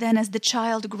then as the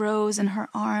child grows in her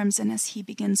arms, and as he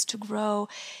begins to grow,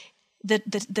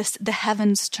 the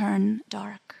heavens turn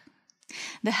dark.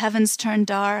 The heavens turn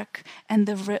dark, and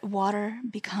the water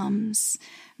becomes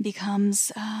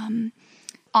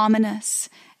ominous,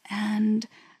 and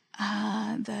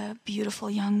the beautiful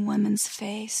young woman's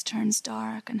face turns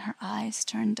dark, and her eyes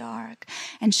turn dark,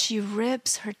 and she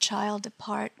rips her child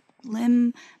apart,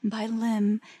 limb by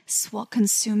limb,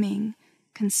 consuming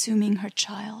her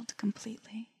child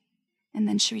completely. And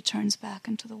then she returns back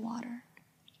into the water.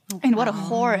 And what a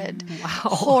horrid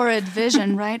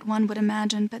vision, right? One would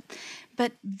imagine.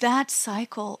 But that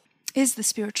cycle is the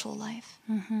spiritual life.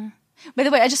 Mm-hmm. By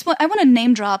the way, I want to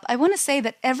name drop. I want to say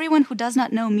that everyone who does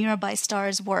not know Mirabai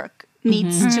Starr's work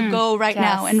needs to go right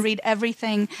now and read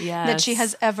everything that she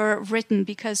has ever written,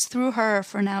 because through her,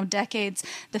 for now decades,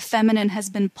 the feminine has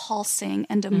been pulsing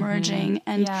and emerging,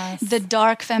 and the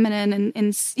dark feminine,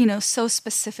 and so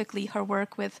specifically her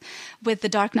work with the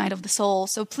dark night of the soul.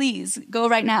 So please go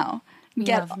right now,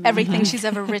 get everything she's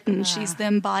ever written. She's the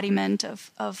embodiment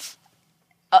of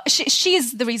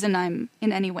she's the reason I'm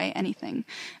in any way anything,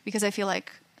 because I feel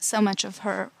like so much of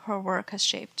her work has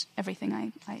shaped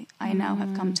everything I now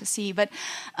have come to see. But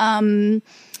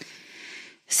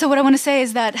so what I want to say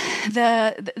is that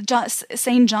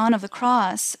Saint John of the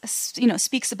Cross,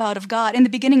 speaks about of God in the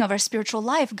beginning of our spiritual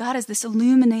life. God is this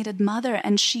illuminated mother,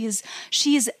 and she is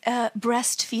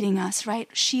breastfeeding us, right?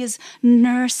 She is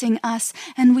nursing us,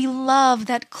 and we love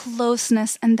that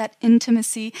closeness and that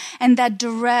intimacy and that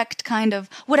direct kind of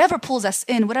whatever pulls us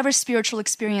in, whatever spiritual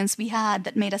experience we had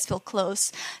that made us feel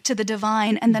close to the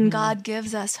divine, and then God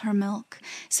gives us her milk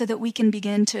so that we can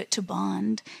begin to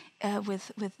bond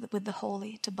with the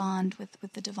holy, to bond with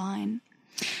the divine.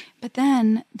 But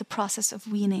then the process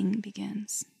of weaning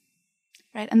begins,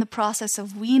 right? And the process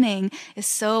of weaning is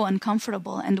so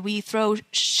uncomfortable, and we throw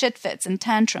shit fits and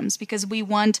tantrums because we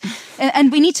want,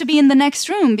 and we need to be in the next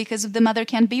room because the mother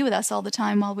can't be with us all the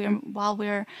time while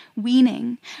we're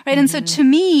weaning, right? And so to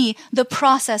me, the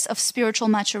process of spiritual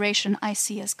maturation I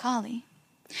see as Kali.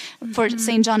 For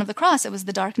St. John of the Cross, it was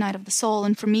the dark night of the soul.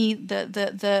 And for me,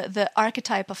 the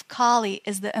archetype of Kali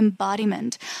is the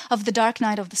embodiment of the dark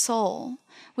night of the soul,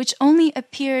 which only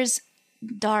appears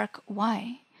dark.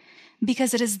 Why?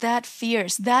 Because it is that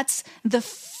fierce. That's the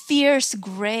fierce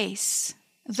grace,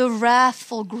 the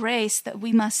wrathful grace that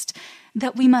we must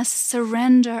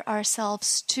surrender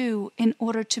ourselves to in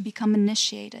order to become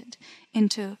initiated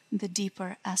into the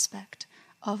deeper aspect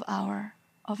of our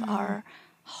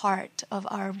heart, of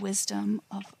our wisdom,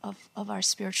 of our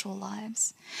spiritual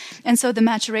lives. And so the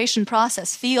maturation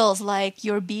process feels like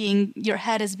your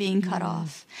head is being cut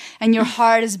off, and your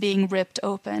heart is being ripped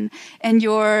open, and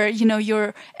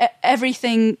your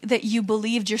everything that you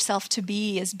believed yourself to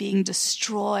be is being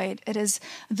destroyed. It is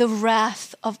the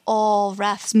wrath of all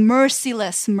wraths,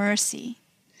 merciless mercy.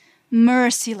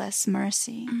 And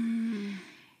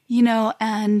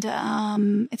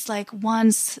it's like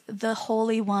once the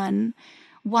Holy One,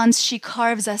 once she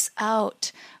carves us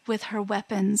out with her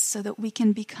weapons so that we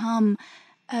can become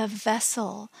a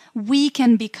vessel, we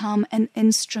can become an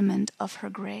instrument of her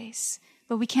grace.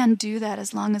 But we can't do that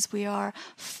as long as we are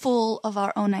full of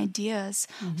our own ideas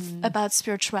about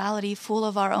spirituality, full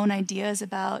of our own ideas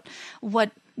about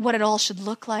what it all should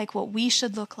look like, what we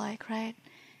should look like, right?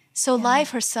 So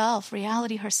life herself,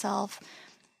 reality herself,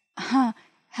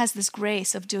 has this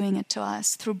grace of doing it to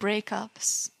us through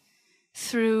breakups,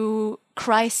 through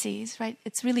crises, right?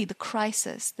 It's really the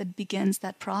crisis that begins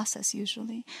that process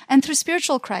usually. And through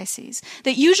spiritual crises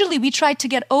that usually we try to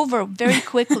get over very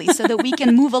quickly so that we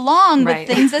can move along with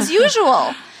things as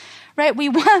usual, right?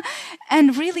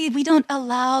 And really we don't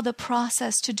allow the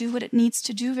process to do what it needs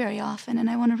to do very often. And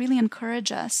I want to really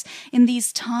encourage us in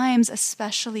these times,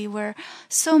 especially where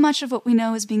so much of what we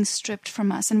know is being stripped from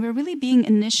us, and we're really being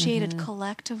initiated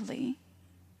collectively.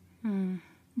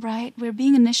 Right? We're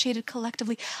being initiated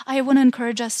collectively. I want to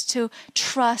encourage us to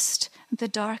trust the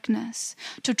darkness,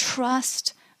 to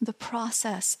trust the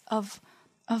process of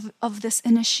this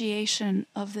initiation,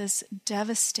 of this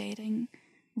devastating,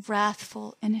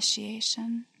 wrathful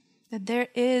initiation. That there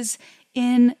is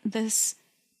in this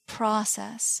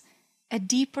process a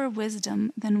deeper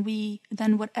wisdom than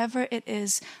whatever it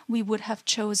is we would have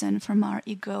chosen from our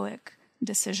egoic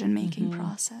decision-making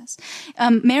process.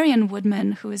 Marian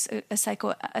Woodman, who is a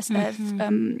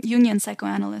Jungian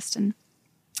psychoanalyst and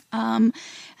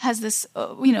has this,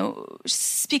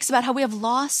 speaks about how we have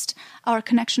lost our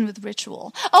connection with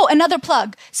ritual. Oh, another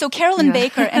plug. So Carolyn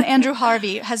Baker and Andrew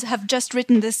Harvey have just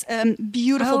written this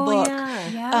beautiful book.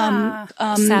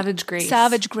 Savage Grace.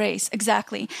 Savage Grace,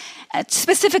 exactly.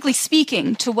 Specifically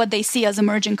speaking to what they see as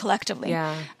emerging collectively.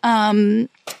 Yeah.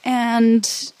 And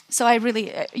so I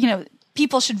really,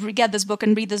 people should get this book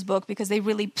and read this book because they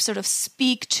really sort of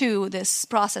speak to this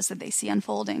process that they see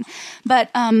unfolding. But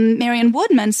Marion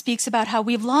Woodman speaks about how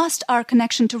we've lost our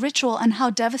connection to ritual and how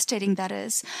devastating that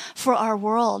is for our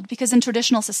world. Because in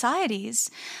traditional societies,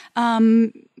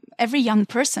 every young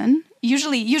person,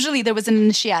 usually there was an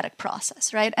initiatic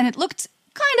process, right? And it looked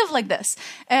kind of like this.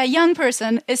 A young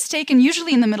person is taken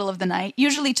usually in the middle of the night,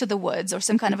 usually to the woods or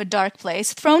some kind of a dark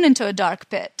place, thrown into a dark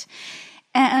pit,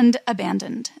 and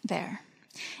abandoned there.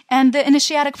 And the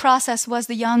initiatic process was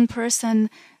the young person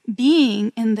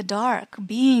being in the dark,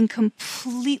 being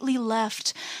completely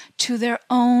left to their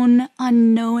own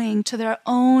unknowing, to their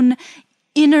own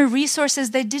inner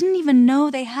resources they didn't even know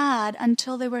they had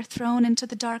until they were thrown into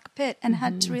the dark pit and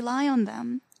had to rely on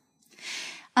them.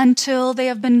 Until they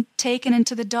have been taken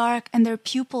into the dark and their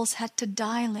pupils had to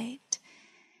dilate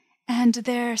and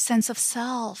their sense of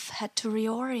self had to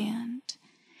reorient.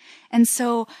 And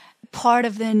so part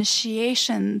of the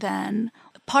initiation then,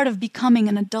 part of becoming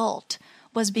an adult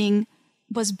was being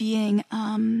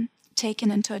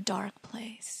taken into a dark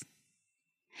place.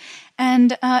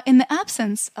 And in the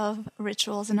absence of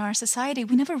rituals in our society,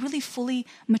 we never really fully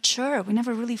mature. We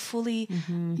never really fully,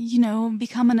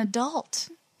 become an adult.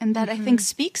 And that I think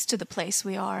speaks to the place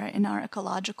we are in our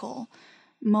ecological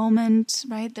moment,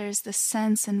 right? There's this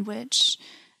sense in which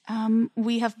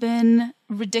we have been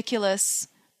ridiculous,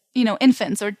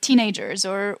 infants or teenagers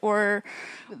or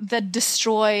that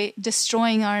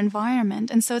destroying our environment.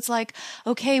 And so it's like,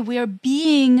 okay, we are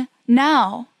being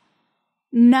now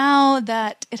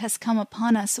that it has come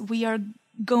upon us, we are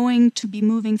going to be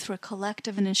moving through a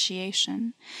collective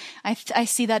initiation. I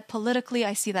see that politically,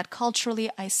 I see that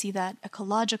culturally, I see that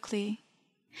ecologically.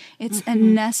 It's a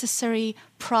necessary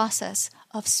process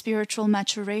of spiritual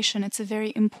maturation. It's a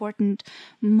very important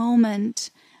moment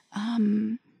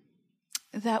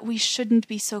that we shouldn't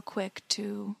be so quick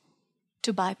to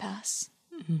bypass.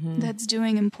 That's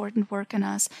doing important work in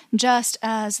us, just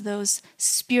as those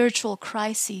spiritual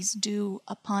crises do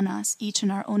upon us, each in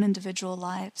our own individual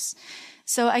lives.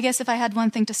 So I guess if I had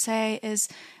one thing to say is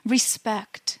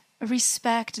respect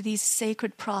these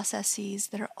sacred processes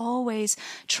that are always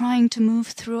trying to move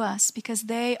through us, because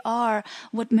they are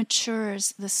what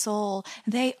matures the soul.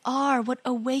 They are what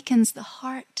awakens the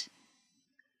heart.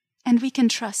 And we can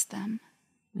trust them.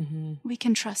 We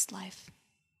can trust life.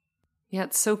 Yeah,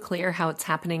 it's so clear how it's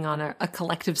happening on a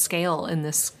collective scale in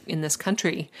this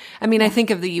country. I mean, I think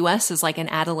of the U.S. as like an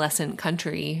adolescent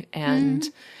country, and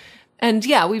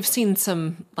yeah, we've seen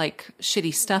some like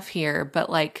shitty stuff here, but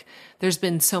like there's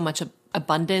been so much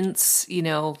abundance,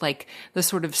 like the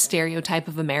sort of stereotype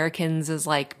of Americans as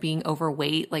like being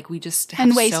overweight, like we just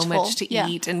have so much to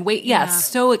eat and weight,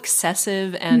 so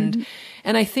excessive, and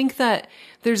I think that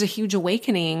there's a huge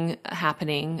awakening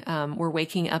happening. We're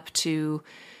waking up to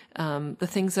the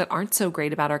things that aren't so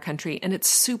great about our country, and it's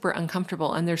super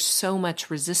uncomfortable, and there's so much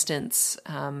resistance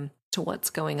to what's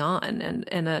going on,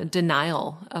 and a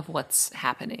denial of what's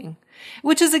happening,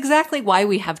 which is exactly why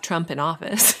we have Trump in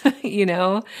office.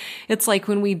 It's like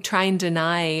when we try and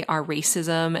deny our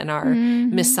racism and our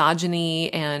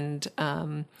misogyny and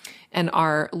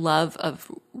our love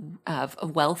of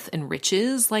wealth and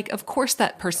riches, like of course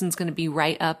that person's going to be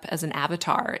right up as an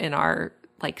avatar in our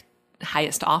like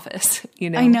highest office,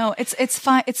 I know it's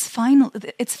fine.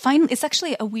 It's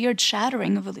actually a weird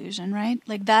shattering of illusion, right?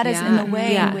 Like that is in the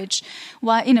way in which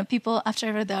people, after I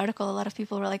read the article, a lot of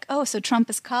people were like, oh, so Trump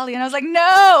is Kali. And I was like,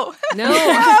 no.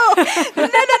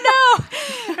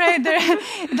 Right.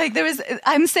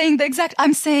 I'm saying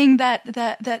that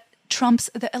the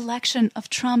election of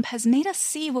Trump has made us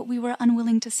see what we were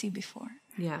unwilling to see before.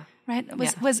 Yeah. Right.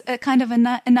 It was a kind of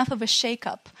enough of a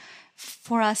shakeup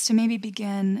for us to maybe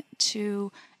begin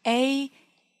to see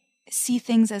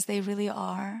things as they really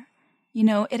are.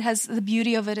 It has the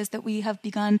beauty of it is that we have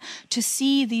begun to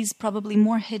see these probably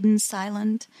more hidden,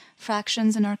 silent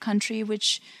fractions in our country,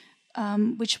 which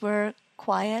were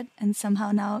quiet and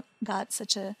somehow now got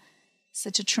such a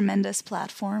tremendous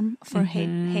platform for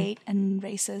hate and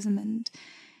racism,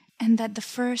 and that the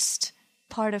first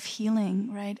part of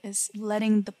healing, right, is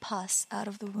letting the pus out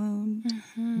of the wound.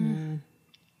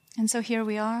 And so here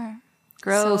we are.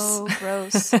 Gross. So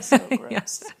gross. So gross.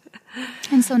 Yes.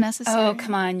 And so necessary. Oh,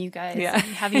 come on, you guys. Yeah.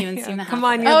 You haven't even seen the Come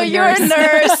on, you're a nurse. You're a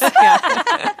nurse.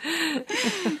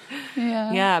 Yeah.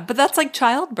 Yeah. But that's like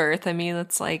childbirth. I mean,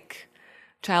 it's like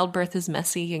childbirth is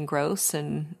messy and gross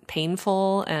and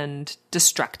painful and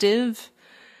destructive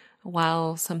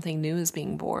while something new is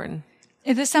being born.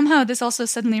 This also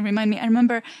suddenly reminded me. I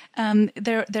remember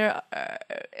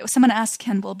someone asked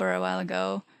Ken Wilber a while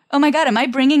ago, oh my God, am I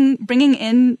bringing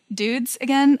in dudes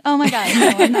again? Oh my God, no,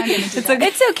 I'm not going to do that.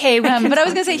 It's okay. But I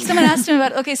was going to say, someone asked him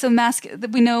about, okay, so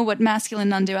we know what masculine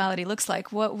non-duality looks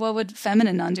like. What would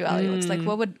feminine non-duality looks like?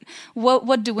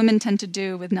 What do women tend to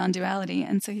do with non-duality?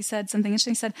 And so he said something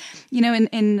interesting. He said,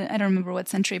 in I don't remember what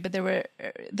century, but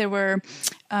there were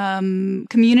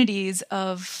communities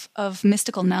of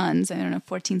mystical nuns, I don't know,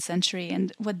 14th century,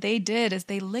 and what they did is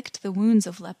they licked the wounds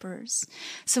of lepers.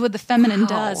 So what the feminine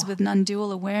does with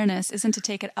non-dual awareness isn't to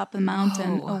take it up the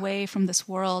mountain away from this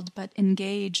world, but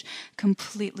engage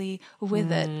completely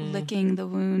with it, licking the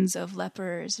wounds of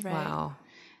lepers, right? Wow.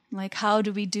 Like, how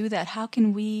do we do that? How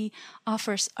can we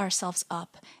offer ourselves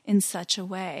up in such a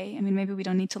way? I mean, maybe we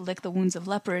don't need to lick the wounds of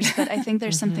lepers, but I think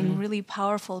there's something really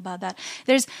powerful about that.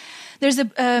 There's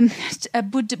a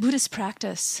Buddhist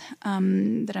practice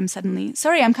that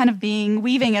I'm kind of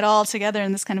weaving it all together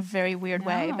in this kind of very weird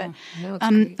way, but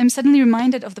I'm suddenly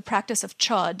reminded of the practice of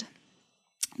chod,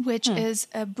 which is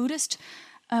a Buddhist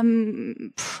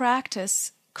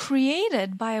practice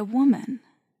created by a woman,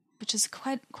 which is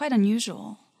quite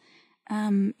unusual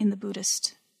in the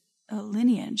Buddhist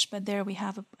lineage, but there we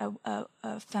have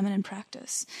a feminine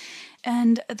practice.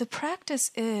 And the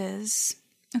practice is,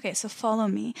 okay, so follow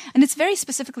me. And it's very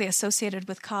specifically associated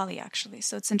with Kali, actually.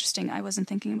 So it's interesting. I wasn't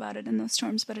thinking about it in those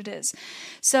terms, but it is.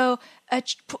 So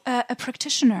a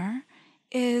practitioner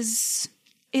is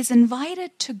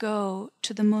invited to go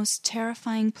to the most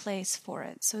terrifying place for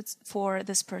it. So it's for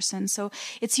this person. So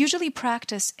it's usually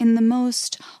practiced in the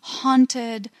most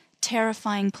haunted,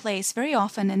 terrifying place, very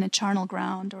often in a charnel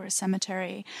ground or a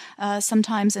cemetery,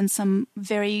 sometimes in some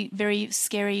very, very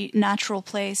scary natural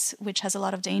place which has a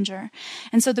lot of danger.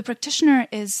 And so the practitioner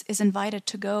is invited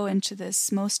to go into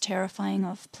this most terrifying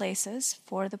of places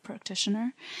for the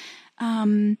practitioner,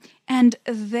 and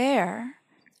there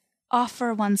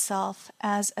offer oneself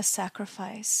as a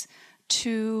sacrifice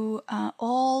to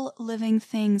all living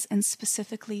things, and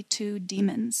specifically to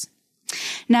demons.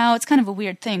 Now, it's kind of a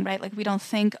weird thing, right? Like, we don't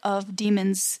think of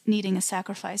demons needing a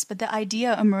sacrifice, but the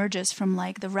idea emerges from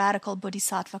like the radical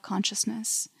bodhisattva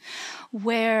consciousness,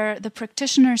 where the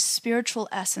practitioner's spiritual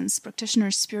essence,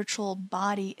 practitioner's spiritual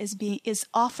body is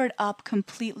offered up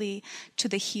completely to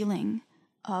the healing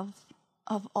of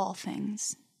all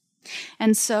things.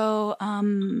 And so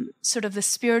sort of the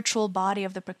spiritual body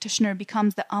of the practitioner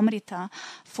becomes the amrita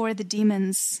for the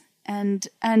demons and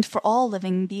for all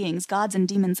living beings, gods and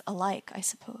demons alike, I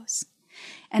suppose.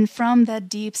 And from that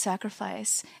deep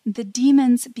sacrifice, the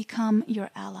demons become your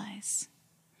allies.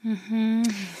 Mm-hmm.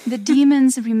 The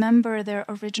demons remember their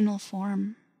original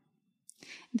form.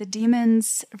 The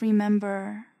demons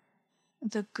remember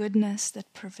the goodness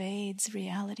that pervades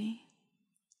reality.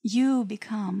 You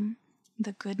become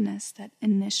the goodness, that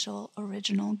initial,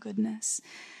 original goodness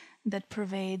that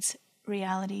pervades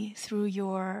reality through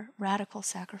your radical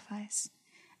sacrifice.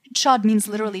 Chod means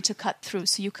literally to cut through.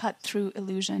 So you cut through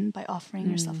illusion by offering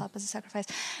yourself up as a sacrifice.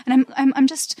 And I'm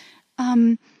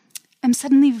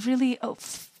suddenly really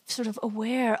sort of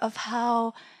aware of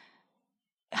how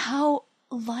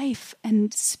life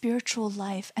and spiritual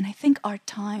life, and I think our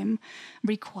time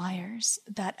requires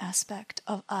that aspect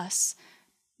of us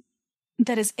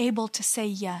that is able to say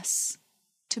yes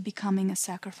to becoming a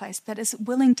sacrifice, that is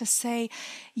willing to say,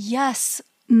 yes,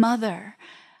 mother,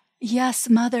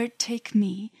 take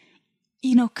me,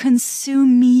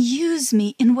 consume me, use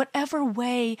me in whatever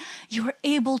way you're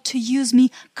able to use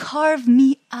me, carve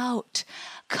me out,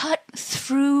 cut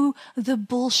through the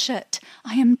bullshit.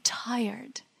 I am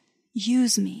tired.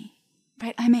 Use me,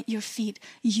 right? I'm at your feet.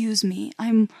 Use me.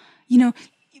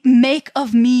 Make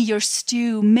of me your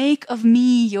stew, make of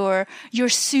me your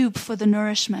soup for the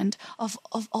nourishment of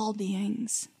all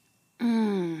beings.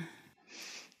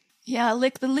 Yeah,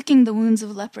 licking the wounds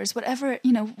of lepers, whatever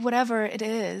it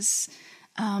is.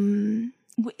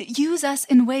 Use us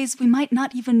in ways we might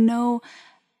not even know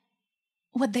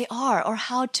what they are or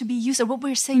how to be used or what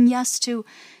we're saying yes to,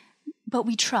 but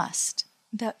we trust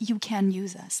that you can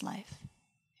use us, life,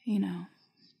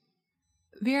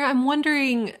 Vera, I'm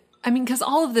wondering, because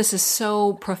all of this is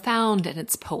so profound and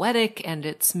it's poetic and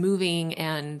it's moving,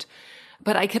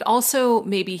 But I could also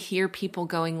maybe hear people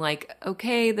going like,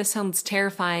 okay, this sounds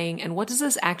terrifying. And what does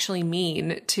this actually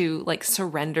mean to like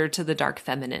surrender to the dark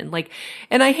feminine? Like,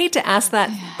 and I hate to ask that,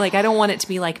 like, I don't want it to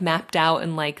be like mapped out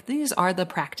and like, these are the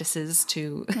practices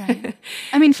to. Right.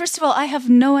 I mean, first of all, I have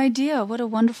no idea. What a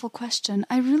wonderful question.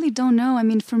 I really don't know. I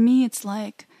mean, for me, it's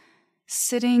like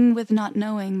sitting with not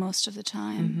knowing most of the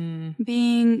time,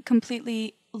 being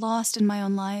completely lost in my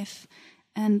own life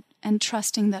and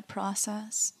trusting that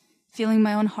process. Feeling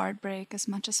my own heartbreak as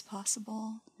much as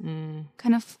possible.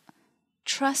 Kind of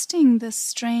trusting the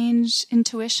strange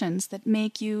intuitions that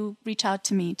make you reach out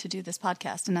to me to do this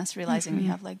podcast, and us realizing we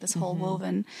have like this whole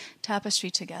woven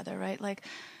tapestry together, right? Like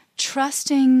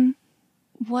trusting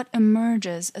what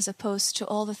emerges as opposed to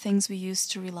all the things we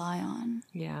used to rely on.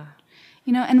 Yeah.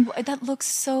 You know, and that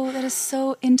is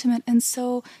so intimate and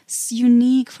so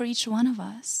unique for each one of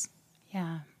us.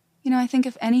 Yeah. You know, I think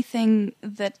if anything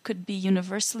that could be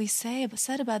universally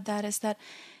said about that is that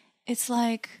it's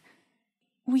like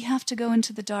we have to go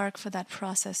into the dark for that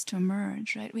process to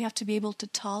emerge, right? We have to be able to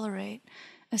tolerate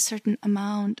a certain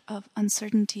amount of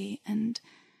uncertainty and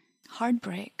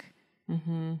heartbreak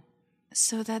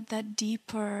so that that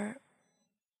deeper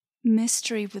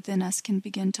mystery within us can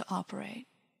begin to operate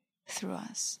through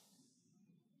us.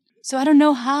 So I don't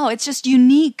know how. It's just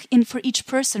unique for each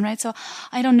person, right? So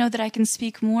I don't know that I can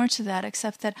speak more to that,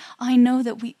 except that I know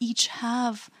that we each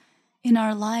have in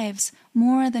our lives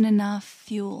more than enough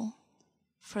fuel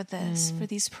for this, for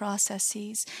these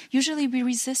processes. Usually we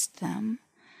resist them.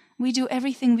 We do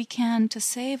everything we can to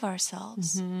save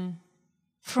ourselves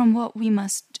from what we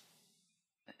must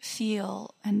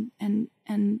feel and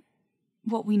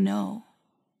what we know.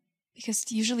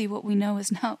 Because usually what we know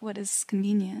is not what is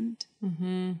convenient.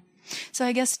 So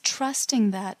I guess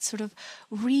trusting that, sort of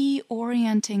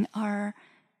reorienting our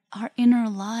inner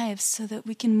lives so that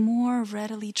we can more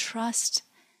readily trust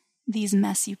these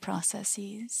messy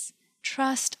processes,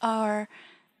 trust our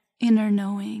inner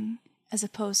knowing, as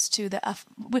opposed to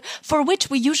for which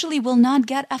we usually will not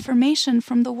get affirmation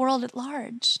from the world at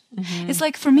large. It's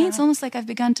like, for me, it's almost like I've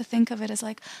begun to think of it as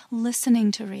like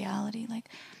listening to reality. Like,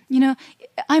 you know,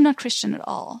 I'm not Christian at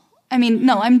all. I mean,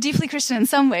 no, I'm deeply Christian in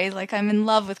some ways. Like, I'm in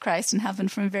love with Christ and have been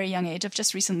from a very young age. I've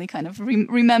just recently kind of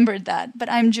remembered that.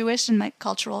 But I'm Jewish in my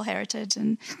cultural heritage,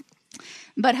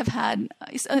 but have had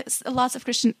lots of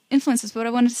Christian influences. But what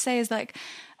I wanted to say is like,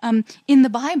 in the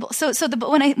Bible.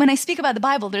 When I speak about the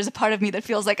Bible, there's a part of me that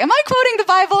feels like, am I quoting the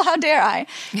Bible? How dare I?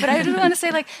 But I do want to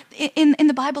say, like, in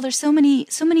the Bible, there's so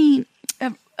many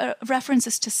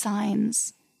references to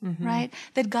signs, right?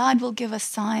 That God will give us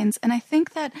signs, and I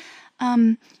think that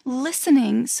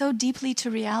listening so deeply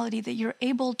to reality that you're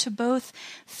able to both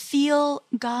feel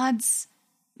God's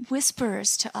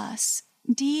whispers to us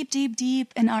deep, deep,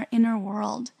 deep in our inner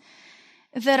world,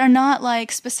 that are not like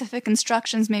specific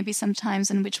instructions, maybe sometimes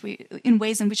in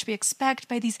ways in which we expect,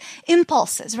 by these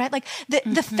impulses, right? Like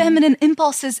the feminine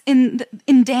impulses in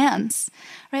dance,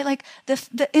 right? Like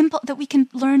that we can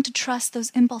learn to trust those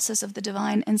impulses of the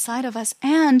divine inside of us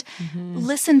and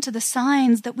listen to the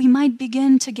signs that we might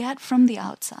begin to get from the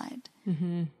outside.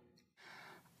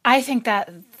 I think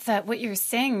that what you're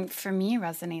saying for me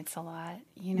resonates a lot.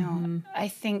 You know, I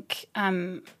think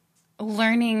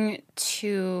learning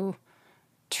to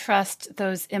trust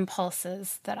those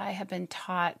impulses that I have been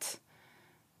taught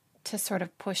to sort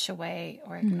of push away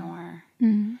or ignore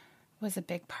was a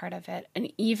big part of it.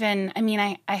 And even, I mean,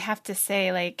 I have to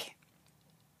say, like,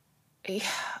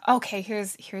 okay,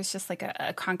 here's just like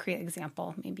a concrete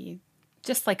example, maybe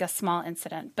just like a small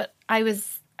incident. But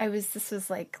this was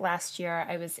like last year,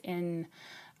 I was in,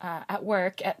 at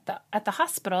work at the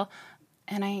hospital,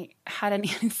 and I had an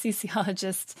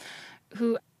anesthesiologist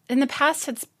who in the past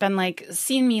had been like,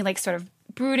 seen me like sort of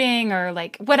brooding or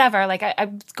like whatever, like I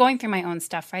was going through my own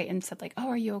stuff, right? And said like, oh,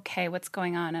 are you okay? What's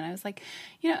going on? And I was like,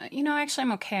 you know, actually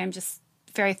I'm okay. I'm just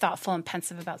very thoughtful and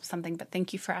pensive about something, but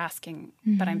thank you for asking,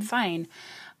 but I'm fine.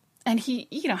 And he,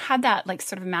 you know, had that like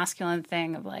sort of masculine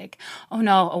thing of like, oh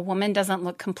no, a woman doesn't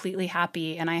look completely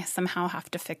happy and I somehow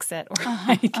have to fix it,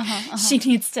 or she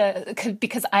needs to,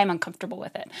 because I'm uncomfortable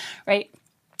with it, right?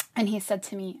 And he said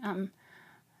to me,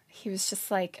 he was just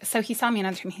like, so he saw me in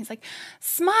another room. He's like,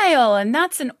 smile, and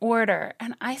that's an order.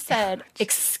 And I said,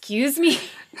 excuse me?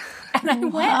 And I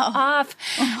went off.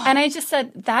 And I just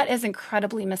said, that is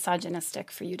incredibly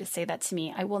misogynistic for you to say that to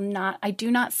me. I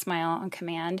do not smile on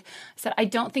command. I said, I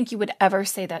don't think you would ever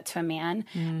say that to a man.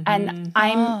 And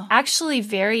I'm actually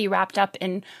very wrapped up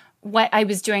in what I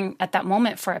was doing at that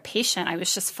moment for a patient. I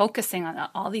was just focusing on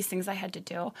all these things I had to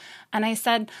do. And I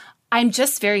said, I'm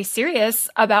just very serious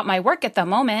about my work at the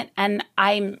moment, and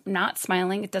I'm not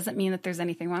smiling. It doesn't mean that there's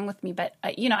anything wrong with me, but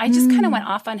I just kind of went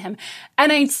off on him,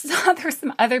 and I saw there were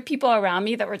some other people around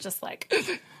me that were just like,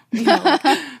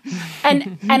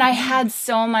 and I had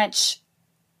so much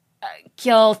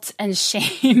guilt and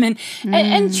shame,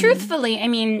 and truthfully, I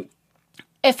mean,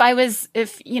 if I was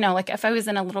in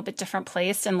a little bit different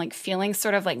place and like feeling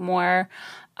sort of like more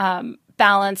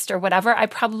balanced or whatever, I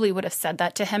probably would have said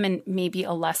that to him in maybe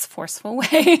a less forceful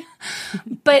way.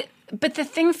 But the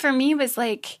thing for me was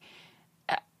like,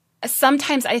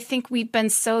 sometimes I think we've been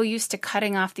so used to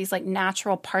cutting off these like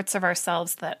natural parts of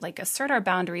ourselves that like assert our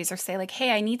boundaries or say like,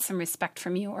 hey, I need some respect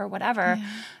from you or whatever,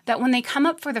 that when they come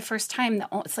up for the first time,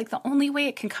 it's like the only way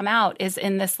it can come out is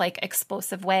in this like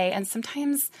explosive way. And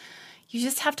sometimes you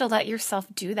just have to let yourself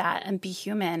do that and be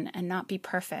human and not be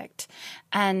perfect.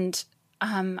 And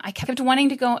I kept wanting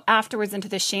to go afterwards into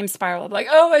this shame spiral of like,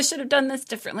 oh, I should have done this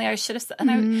differently. I should have.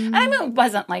 And I mean,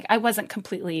 I wasn't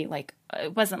completely like,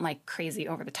 it wasn't like crazy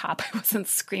over the top. I wasn't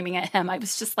screaming at him. I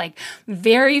was just like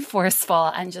very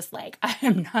forceful and just like, I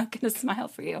am not going to smile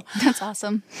for you. That's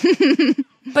awesome.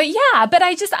 But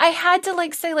I had to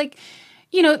like say like,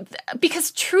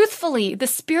 because truthfully, the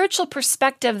spiritual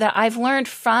perspective that I've learned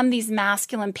from these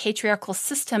masculine patriarchal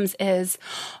systems is,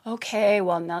 okay,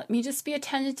 well, now let me just be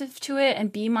attentive to it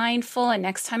and be mindful. And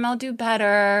next time I'll do better.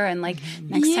 And like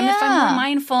next time, if I'm more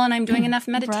mindful and I'm doing enough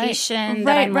meditation,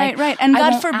 right. And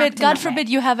God forbid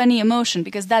you have any emotion,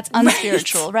 because that's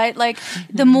unspiritual, right? Like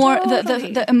the more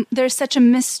there's such a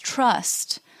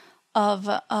mistrust of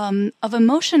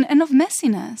emotion and of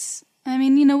messiness. I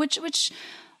mean,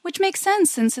 which makes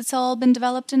sense, since it's all been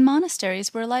developed in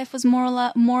monasteries where life was more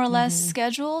or less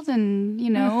scheduled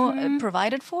and,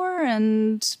 provided for,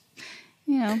 and,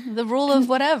 the rule of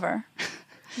whatever.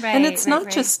 Right, and it's not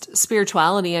just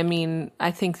spirituality. I mean, I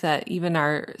think that even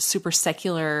our super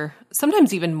secular,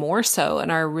 sometimes even more so in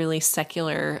our really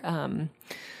secular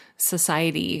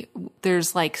society,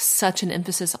 there's like such an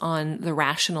emphasis on the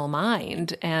rational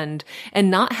mind and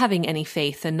not having any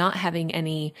faith and not having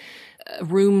any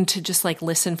room to just like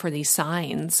listen for these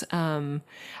signs.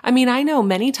 I mean, I know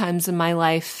many times in my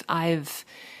life I've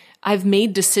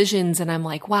made decisions and I'm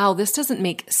like, wow, this doesn't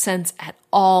make sense at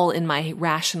all in my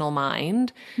rational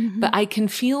mind, but I can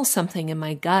feel something in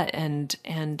my gut and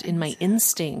in my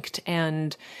instinct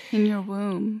and in your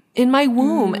womb,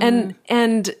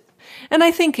 and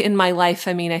I think in my life,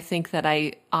 I mean, I think that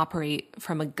I operate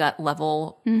from a gut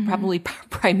level, probably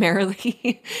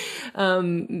primarily,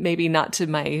 maybe not to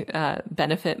my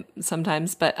benefit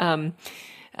sometimes, but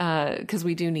because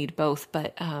we do need both.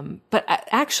 But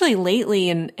actually lately,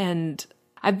 and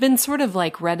I've been sort of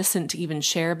like reticent to even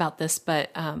share about this, but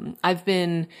I've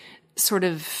been sort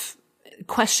of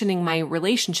questioning my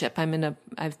relationship.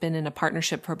 I've been in a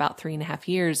partnership for about 3.5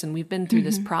 years, and we've been through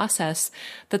this process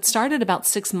that started about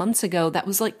 6 months ago that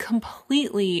was like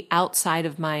completely outside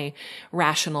of my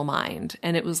rational mind.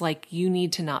 And it was like, you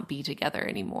need to not be together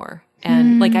anymore.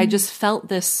 And like, I just felt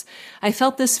this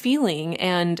feeling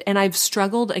and I've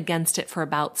struggled against it for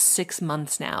about 6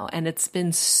 months now. And it's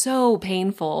been so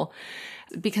painful,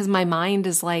 because my mind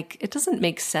is like, it doesn't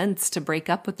make sense to break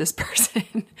up with this person,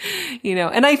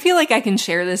 and I feel like I can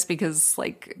share this because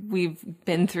like we've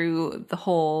been through the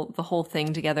whole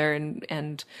thing together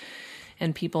and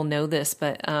people know this,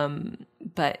 but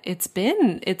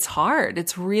it's hard.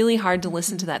 It's really hard to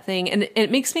listen to that thing. And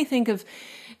it makes me think of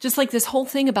just like this whole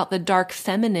thing about the dark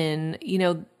feminine,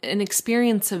 an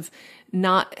experience of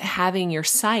not having your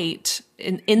sight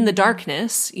in the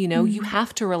darkness, you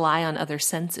have to rely on other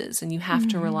senses, and you have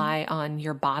to rely on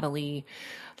your bodily,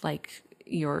 like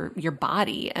your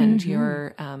body and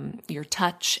your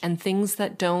touch, and things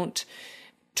that don't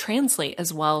translate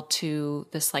as well to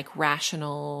this like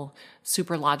rational,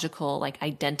 super logical, like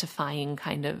identifying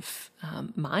kind of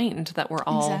mind that we're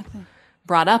all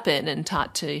brought up in and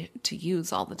taught to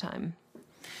use all the time.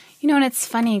 And it's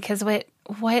funny because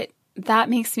what that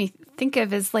makes me think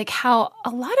of is like how a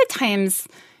lot of times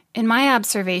in my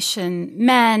observation,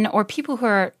 men or people who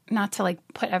are, not to like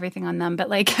put everything on them, but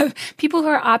like people who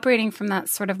are operating from that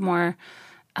sort of more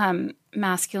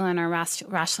masculine or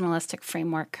rationalistic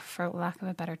framework, for lack of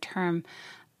a better term,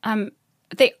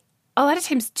 they a lot of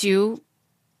times do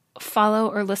follow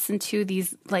or listen to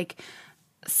these like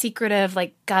secretive,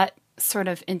 like gut sort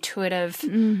of intuitive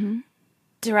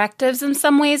directives in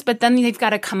some ways, but then they've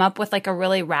got to come up with like a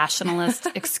really rationalist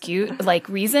excuse, like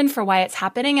reason for why it's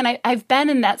happening. And I've been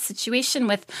in that situation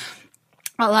with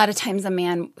a lot of times a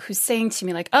man who's saying to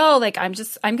me like, oh, like I'm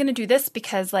going to do this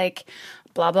because like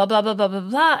blah, blah, blah, blah, blah, blah,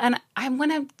 blah. And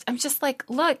I'm just like,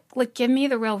 look, give me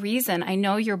the real reason. I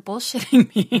know you're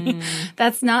bullshitting me.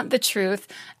 That's not the truth.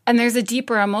 And there's a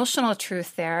deeper emotional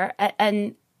truth there.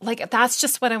 And like, that's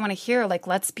just what I want to hear. Like,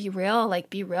 let's be real. Like,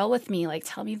 be real with me. Like,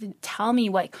 tell me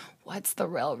like, what's the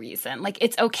real reason? Like,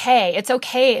 it's okay. It's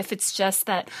okay if it's just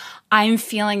that I'm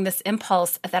feeling this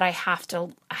impulse that I have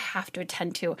to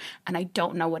attend to, and I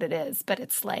don't know what it is. But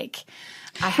it's like,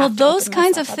 those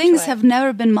kinds of things have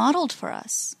never been modeled for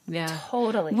us. Yeah,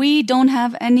 totally. We don't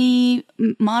have any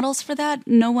models for that.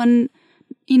 No one,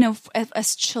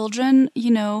 as children,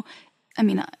 I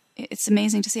mean, it's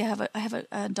amazing to see. I have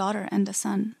a daughter and a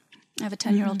son. I have a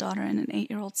 10-year-old daughter and an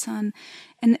 8-year-old son.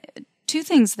 And two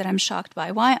things that I'm shocked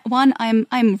by. One,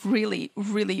 I'm really,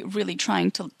 really, really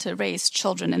trying to raise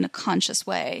children in a conscious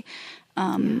way.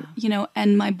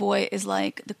 And my boy is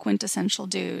like the quintessential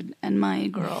dude, and my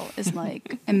girl is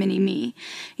like a mini me,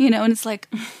 and it's like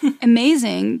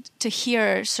amazing to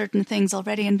hear certain things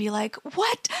already and be like,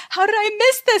 what? How did I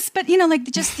miss this? But, like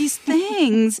just these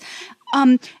things.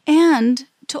 And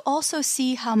to also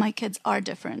see how my kids are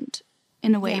different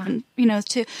in a way, even,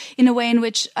 in a way in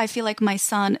which I feel like my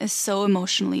son is so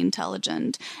emotionally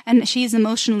intelligent, and she's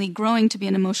emotionally growing to be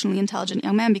an emotionally intelligent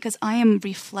young man because I am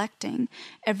reflecting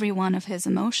every one of his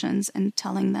emotions and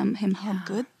telling him how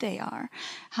good they are,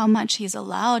 how much he's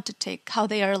allowed to take, how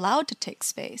they are allowed to take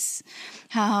space,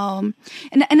 and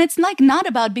it's like not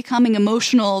about becoming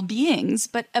emotional beings,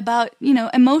 but about,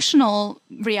 emotional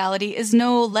reality is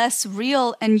no less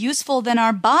real and useful than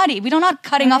our body. We're not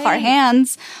cutting off our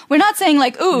hands. We're not saying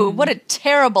like, ooh, what a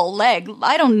terrible leg.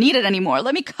 I don't need it anymore.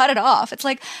 Let me cut it off. It's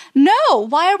like, no,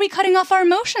 why are we cutting off our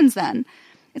emotions then?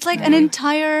 It's like an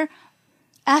entire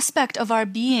aspect of our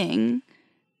being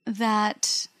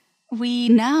that we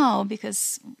now,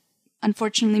 because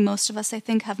unfortunately most of us, I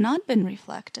think, have not been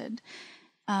reflected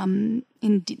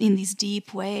in these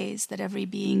deep ways that every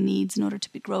being needs in order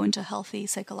to grow into a healthy,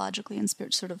 psychologically and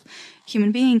spirit sort of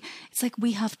human being. It's like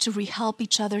we have to help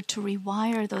each other to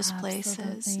rewire those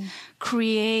places,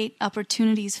 create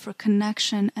opportunities for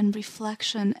connection and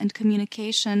reflection and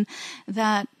communication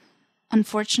that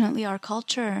unfortunately our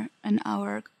culture and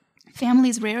our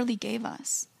families rarely gave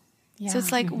us. So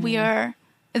it's like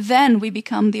then we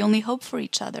become the only hope for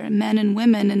each other, men and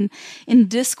women, and in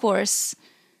discourse,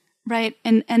 right?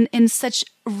 And in such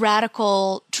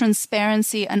radical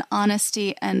transparency and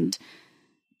honesty and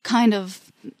kind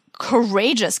of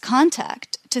courageous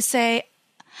contact to say,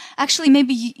 actually,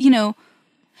 maybe,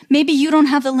 maybe you don't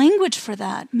have the language for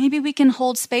that. Maybe we can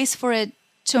hold space for it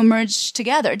to emerge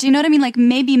together. Do you know what I mean? Like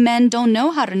maybe men don't know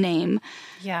how to name.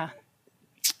 Yeah.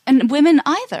 And women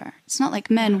either. It's not like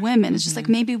men, women. It's just like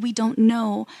maybe we don't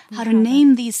know how to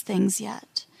name these things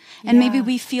yet. And maybe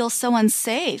we feel so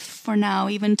unsafe for now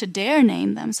even to dare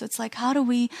name them. So it's like, how do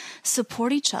we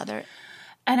support each other?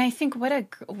 And I think what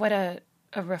a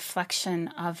reflection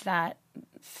of that,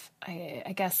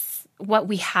 I guess, what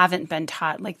we haven't been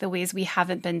taught, like the ways we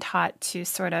haven't been taught to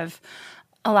sort of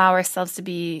allow ourselves to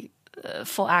be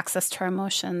full access to our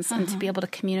emotions and to be able to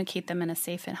communicate them in a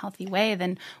safe and healthy way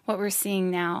than what we're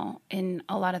seeing now in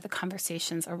a lot of the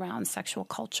conversations around sexual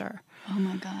culture. Oh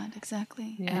my God,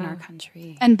 exactly. In our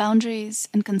country. And boundaries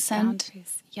and consent.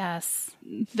 Boundaries, yes.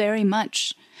 Very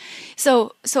much.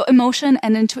 So emotion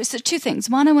and intuition. So two things.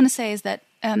 One I want to say is that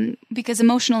because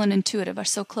emotional and intuitive are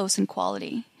so close in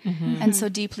quality and so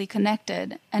deeply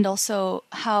connected, and also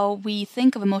how we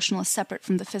think of emotional as separate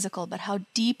from the physical, but how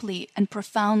deeply and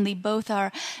profoundly both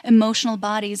our emotional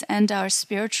bodies and our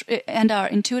spiritual and our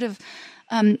intuitive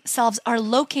selves are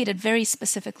located very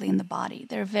specifically in the body.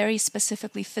 They're very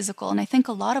specifically physical. And I think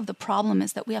a lot of the problem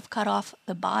is that we have cut off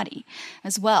the body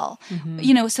as well.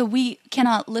 So we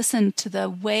cannot listen to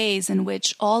the ways in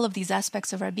which all of these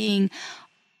aspects of our being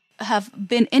have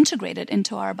been integrated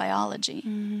into our biology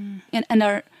and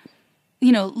are,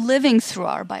 living through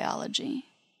our biology.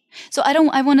 So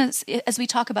I want to, as we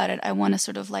talk about it, I want to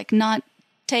sort of like not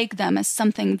take them as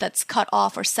something that's cut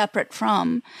off or separate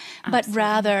from, but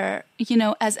rather,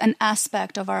 as an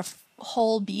aspect of our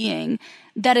whole being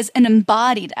that is an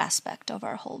embodied aspect of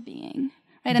our whole being,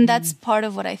 right? And that's part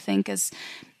of what I think is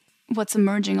what's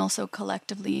emerging also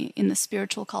collectively in the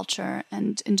spiritual culture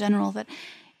and in general, that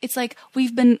it's like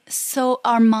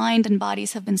our mind and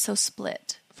bodies have been so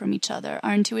split from each other.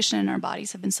 Our intuition and our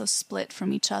bodies have been so split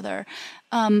from each other.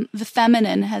 The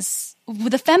feminine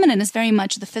is very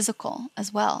much the physical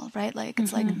as well, right? Like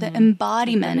it's like the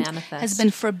embodiment has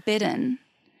been forbidden.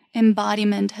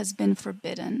 Embodiment has been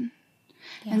forbidden.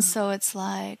 Yeah. And so it's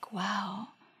like, wow,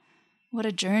 what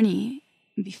a journey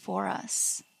before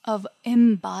us of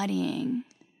embodying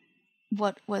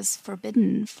what was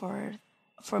forbidden for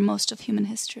for most of human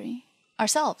history.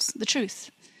 Ourselves, the truth.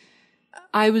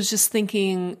 I was just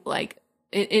thinking, like,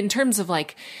 in terms of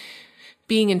like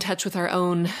being in touch with our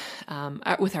own,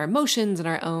 with our emotions and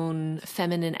our own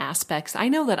feminine aspects. I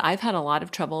know that I've had a lot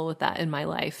of trouble with that in my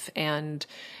life and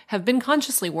have been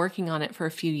consciously working on it for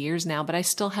a few years now, but I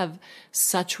still have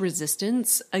such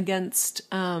resistance against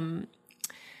like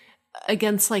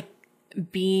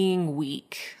being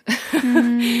weak.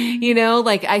 You know,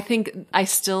 like I think I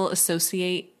still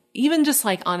associate, even just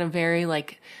like on a very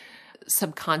like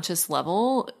subconscious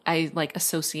level, I like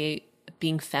associate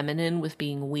being feminine with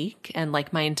being weak. And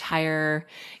like my entire,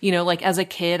 you know, like as a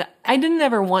kid, I didn't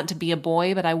ever want to be a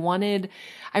boy, but I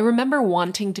remember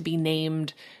wanting to be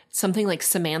named something like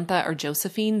Samantha or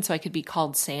Josephine, so I could be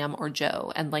called Sam or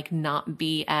Joe and like not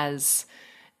be as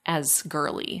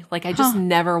girly. Like I just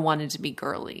never wanted to be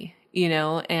girly, you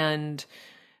know? And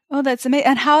oh, that's amazing.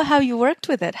 And how you worked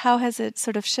with it? How has it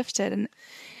sort of shifted?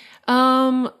 And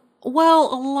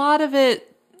well, a lot of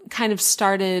it kind of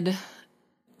started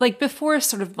like before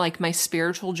sort of like my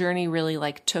spiritual journey really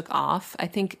like took off. I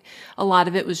think a lot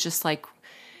of it was just like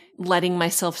letting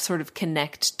myself sort of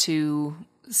connect to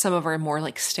some of our more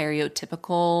like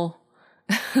stereotypical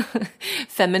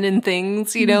feminine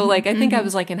things, you know, like I think I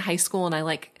was like in high school and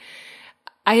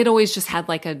I had always just had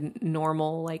like a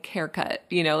normal like haircut,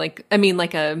 you know, like, I mean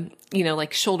like a, you know,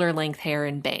 like shoulder length hair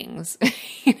and bangs,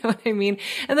 you know what I mean?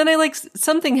 And then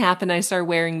something happened. I started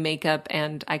wearing makeup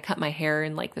and I cut my hair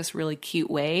in like this really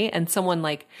cute way. And someone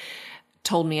like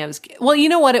told me well, you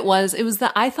know what it was? It was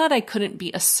that I thought I couldn't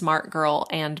be a smart girl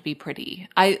and be pretty.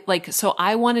 So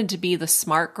I wanted to be the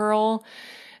smart girl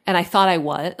and I thought I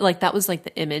was like, that was like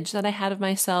the image that I had of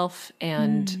myself.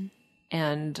 And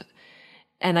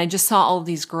I just saw all of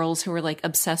these girls who were like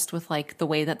obsessed with like the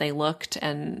way that they looked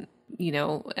and, you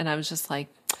know, and I was just like,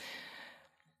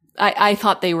 I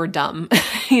thought they were dumb,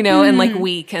 you know, and like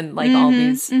weak and like all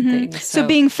these things. So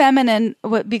being feminine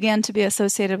began to be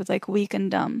associated with like weak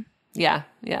and dumb. Yeah,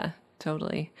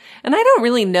 totally. And I don't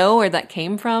really know where that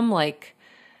came from. Like,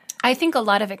 I think a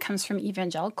lot of it comes from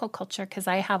evangelical culture because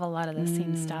I have a lot of the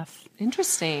same stuff.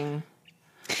 Interesting.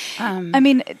 I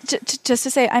mean, just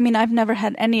to say, I mean, I've never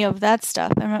had any of that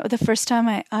stuff. I remember the first time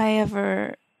I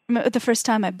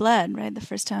bled, right? The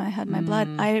first time I had my blood,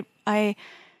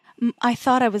 I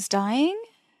thought I was dying.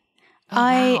 Oh,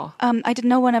 wow. I didn't.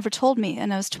 No one ever told me,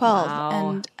 and I was 12,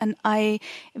 Wow. and I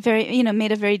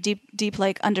made a very deep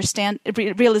like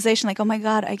realization, like, oh my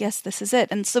God, I guess this is it.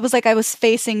 And so it was like I was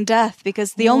facing death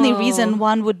because the only reason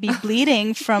one would be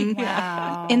bleeding from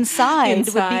inside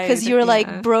would be because you're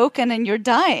like broken and you're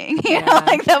dying. You know,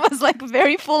 like that was like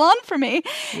very full on for me.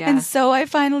 Yeah. And so I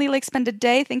finally like spent a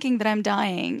day thinking that I'm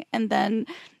dying, and then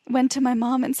went to my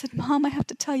mom and said, "Mom, I have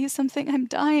to tell you something. I'm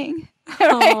dying."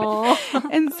 Right?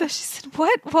 And so she said,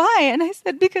 "What? Why?" And I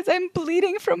said, "Because I'm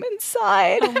bleeding from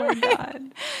inside." Oh my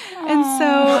God. And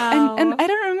so, and I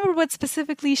don't remember what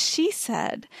specifically she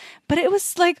said, but it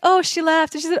was like, oh, she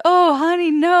laughed and she said, "Oh,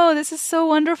 honey, no, this is so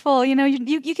wonderful. You know,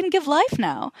 you can give life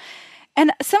now."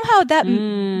 And somehow that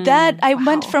I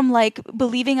went from like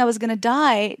believing I was going to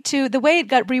die to the way it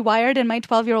got rewired in my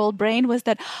 12-year-old brain was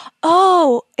that,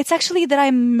 oh, it's actually that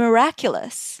I'm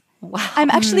miraculous. Wow. I'm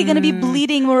actually going to be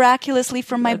bleeding miraculously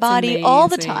from my body all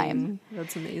the time.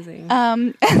 That's amazing.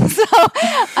 And so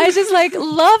I just like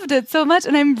loved it so much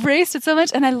and I embraced it so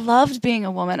much and I loved being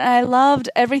a woman. And I loved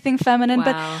everything feminine.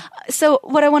 Wow. But so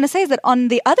what I want to say is that on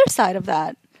the other side of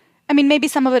that, I mean, maybe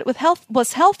some of it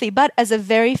was healthy, but as a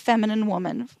very feminine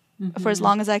woman for as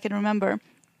long as I can remember,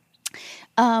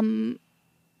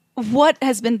 what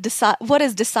is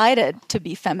decided to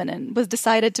be feminine was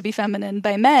decided to be feminine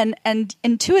by men, and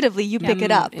intuitively you pick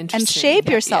it up and shape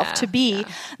yourself to be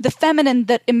the feminine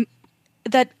that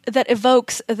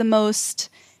evokes the most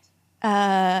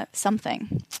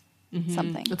something.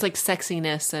 Something. It's like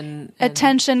sexiness and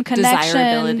attention, connection,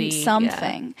 desirability,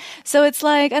 something. So it's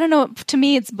like, I don't know, to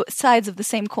me it's sides of the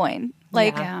same coin.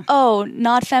 Like, oh,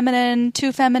 not feminine,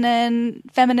 too feminine,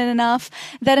 feminine enough.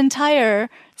 That entire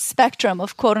spectrum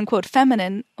of quote unquote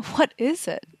feminine, what is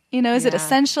it? You know, is it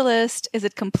essentialist? Is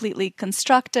it completely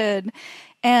constructed?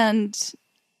 And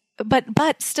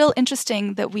but still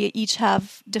interesting that we each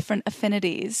have different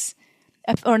affinities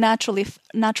or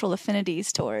natural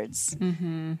affinities towards,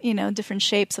 you know, different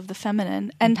shapes of the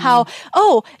feminine, and how,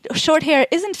 oh, short hair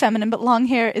isn't feminine, but long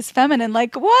hair is feminine.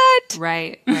 Like, what?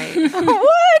 Right.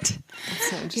 What? That's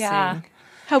so interesting. Yeah.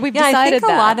 How we've I decided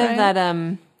think a lot right? of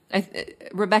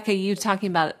that, Rebecca, you talking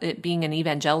about it being an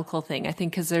evangelical thing, I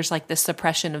think because there's like this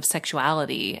suppression of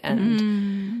sexuality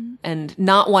and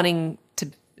not wanting to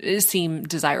seem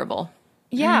desirable.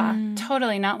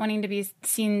 Totally not wanting to be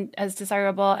seen as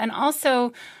desirable. And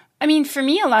also, I mean, for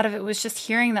me, a lot of it was just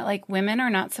hearing that like women are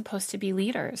not supposed to be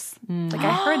leaders. Like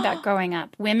I heard that growing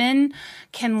up. Women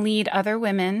can lead other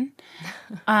women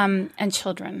and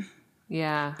children.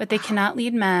 Yeah. But they cannot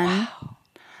lead men.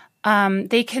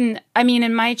 They can, I mean,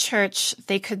 in my church,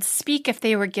 they could speak if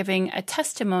they were giving a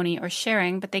testimony or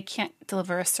sharing, but they can't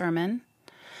deliver a sermon.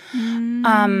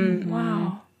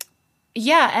 Wow.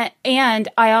 Yeah. And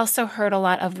I also heard a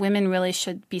lot of women really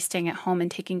should be staying at home and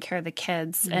taking care of the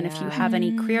kids. And if you have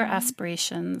any career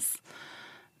aspirations,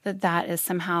 that is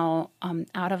somehow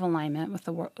out of alignment with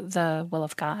the will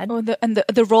of God. Oh,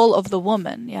 the role of the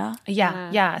woman, yeah?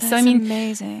 Yeah. That's so, I mean,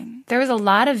 amazing. there was a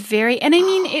lot of and I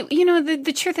mean,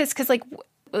 the truth is, because like,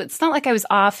 it's not like I was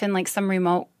off in like some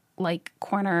remote like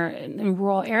corner in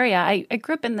rural area. I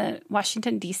grew up in the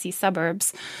Washington, D.C.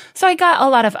 suburbs. So I got a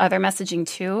lot of other messaging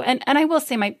too. And I will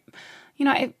say I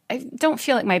don't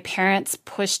feel like my parents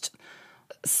pushed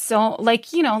so like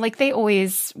they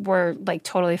always were like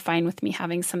totally fine with me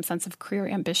having some sense of career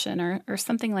ambition or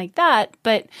something like that.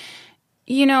 But,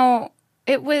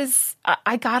 it was,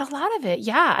 I got a lot of it.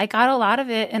 Yeah. I got a lot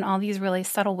of it in all these really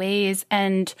subtle ways.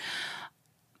 And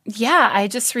yeah, I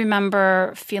just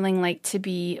remember feeling like to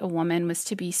be a woman was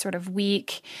to be sort of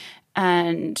weak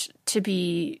and to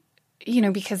be,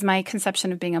 because my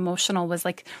conception of being emotional was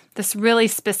like this really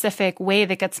specific way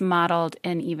that gets modeled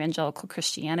in evangelical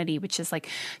Christianity, which is like,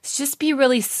 just be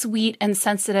really sweet and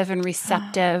sensitive and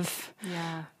receptive.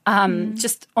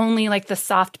 Just only like the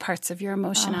soft parts of your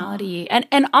emotionality.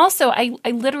 And also I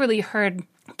literally heard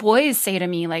boys say to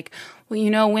me like,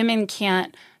 well, women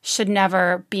should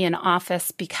never be in office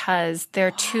because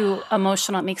they're too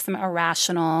emotional. It makes them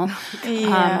irrational.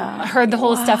 I heard the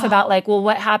whole stuff about like, well,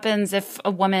 what happens if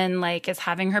a woman like is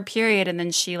having her period and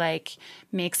then she like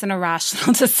makes an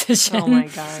irrational decision? Oh my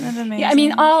God. That's amazing. Yeah, I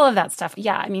mean, all of that stuff.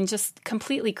 Yeah, I mean, just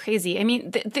completely crazy. I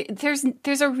mean,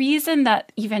 there's a reason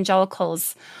that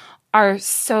evangelicals are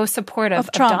so supportive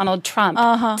of Donald Trump,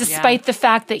 despite the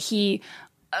fact that he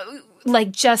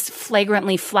like just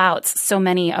flagrantly flouts so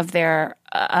many of their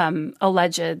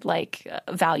alleged like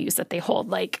values that they hold,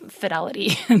 like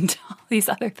fidelity and all these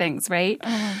other things, right? Oh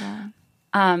my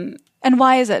God. And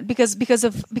why is it? Because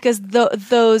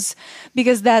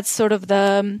that's sort of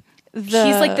the he's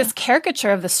like this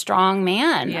caricature of the strong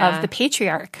man, of the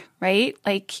patriarch, right?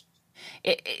 Like,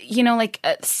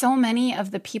 so many of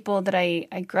the people that I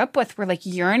grew up with were like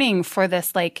yearning for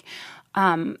this like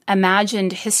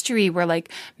imagined history where like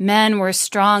men were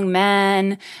strong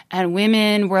men and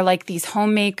women were like these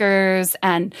homemakers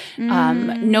and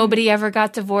nobody ever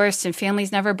got divorced and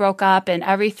families never broke up and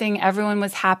everyone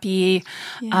was happy.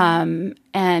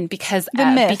 And because the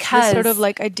myth, the sort of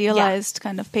like idealized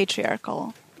kind of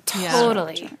patriarchal.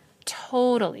 Totally.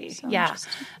 So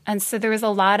and so there was a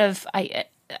lot of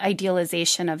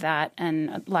idealization of that and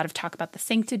a lot of talk about the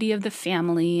sanctity of the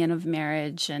family and of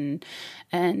marriage and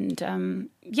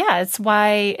it's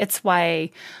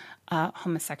why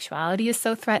homosexuality is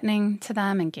so threatening to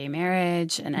them and gay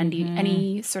marriage and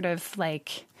any sort of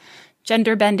like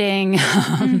gender bending.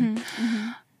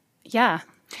 Yeah.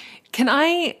 Can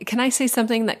I say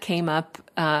something that came up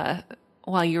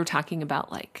while you were talking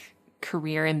about like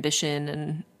career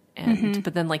ambition and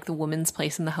but then like the woman's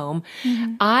place in the home?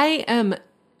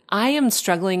 I am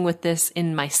struggling with this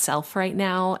in myself right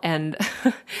now. And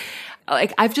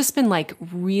like, I've just been like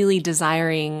really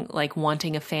desiring, like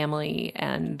wanting a family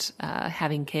and,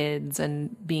 having kids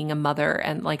and being a mother.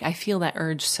 And like, I feel that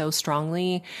urge so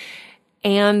strongly.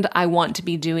 And I want to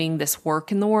be doing this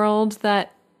work in the world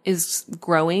that is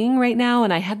growing right now.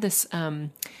 And I had this,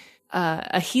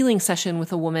 a healing session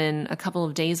with a woman a couple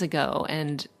of days ago.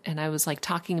 And I was like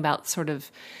talking about sort of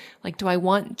like, do I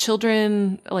want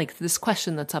children? Like this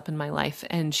question that's up in my life.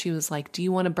 And she was like, do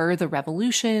you want to birth a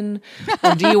revolution?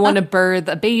 Or do you want to birth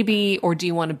a baby? Or do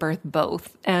you want to birth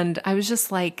both? And I was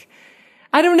just like,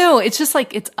 I don't know. It's just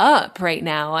like, it's up right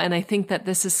now. And I think that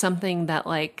this is something that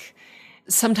like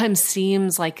sometimes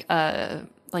seems like a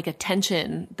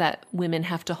tension that women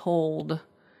have to hold.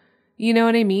 You know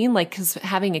what I mean? Like, cause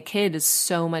having a kid is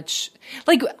so much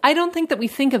like, I don't think that we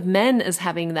think of men as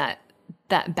having that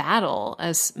battle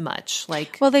as much.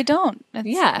 Like, well, they don't.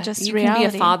 It's just you reality.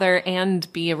 can be a father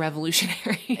and be a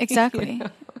revolutionary. Exactly. You know?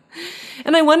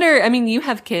 And I wonder, I mean, you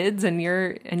have kids and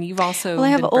you've also, well, I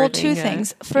have all two birthing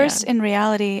things. First, in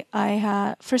reality,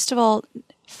 first of all,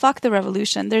 fuck the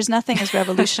revolution. There's nothing as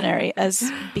revolutionary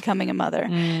as becoming a mother.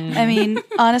 I mean,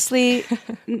 honestly,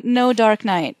 no dark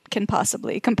night can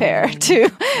possibly compare to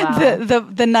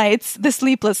the nights, the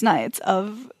sleepless nights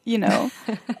of,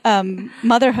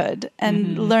 motherhood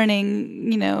and learning,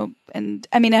 and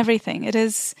I mean everything. It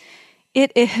is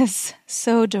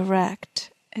so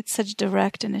direct. It's such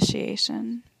direct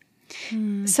initiation.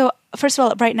 So first of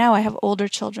all, right now I have older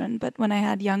children, but when I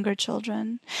had younger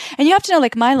children, and you have to know,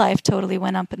 like, my life totally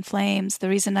went up in flames. The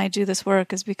reason I do this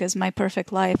work is because my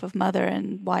perfect life of mother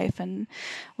and wife and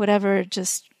whatever,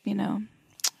 just,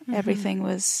 everything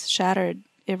was shattered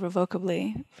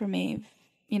irrevocably for me.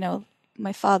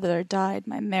 My father died,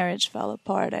 my marriage fell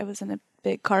apart, I was in a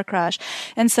big car crash.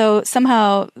 And so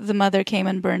somehow the mother came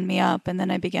and burned me up, and then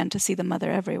I began to see the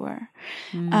mother everywhere.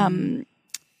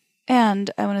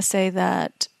 And I want to say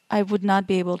that I would not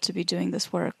be able to be doing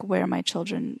this work were my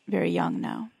children very young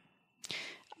now.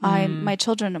 My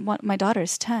daughter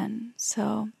is 10,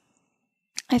 so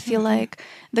I feel like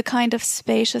the kind of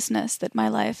spaciousness that my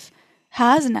life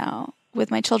has now,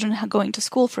 with my children going to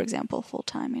school, for example, full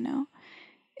time,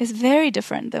 is very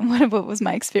different than what was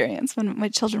my experience when my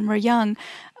children were young.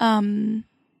 And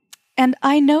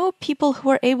I know people who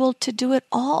are able to do it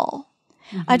all.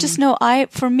 I just know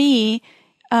for me,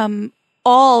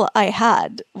 all I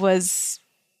had was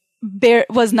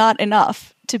not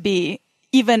enough to be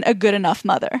even a good enough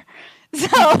mother.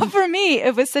 So for me,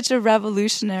 it was such a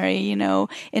revolutionary,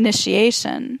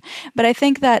 initiation. But I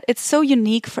think that it's so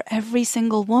unique for every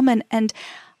single woman. And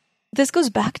this goes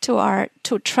back to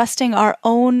trusting our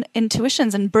own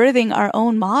intuitions and birthing our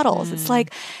own models. It's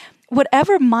like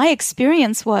whatever my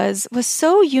experience was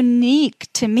so unique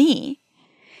to me.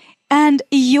 And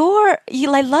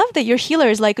I love that your healer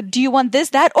is like, do you want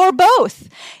this, that, or both?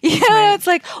 Right. It's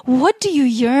like, what do you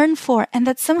yearn for? And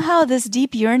that somehow this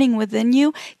deep yearning within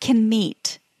you can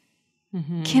meet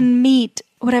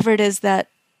whatever it is that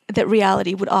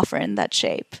reality would offer in that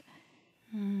shape.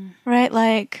 Right?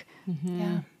 Like,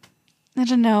 I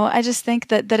don't know. I just think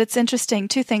that it's interesting.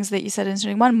 Two things that you said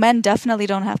interesting. One, men definitely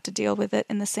don't have to deal with it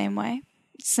in the same way.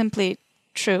 It's simply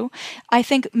true. I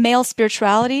think male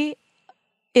spirituality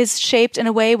is shaped in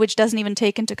a way which doesn't even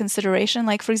take into consideration.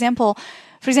 Like, for example,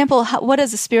 what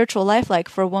is a spiritual life like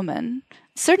for a woman?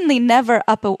 Certainly never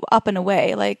up and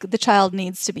away. Like, the child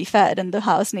needs to be fed and the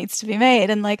house needs to be made.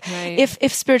 And like,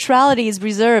 if spirituality is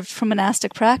reserved for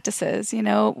monastic practices,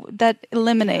 that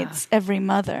eliminates every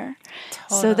mother.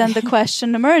 Totally. So then the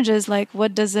question emerges, like,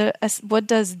 what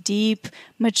does deep,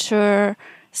 mature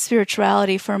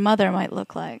spirituality for a mother might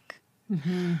look like?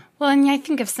 Well, and I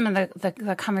think of some of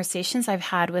the conversations I've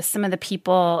had with some of the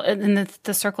people in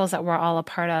the circles that we're all a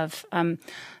part of.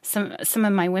 Some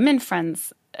of my women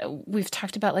friends, we've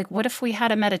talked about, like, what if we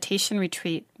had a meditation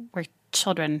retreat where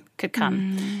children could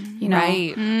come?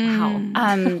 Right?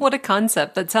 Wow. What a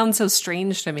concept! That sounds so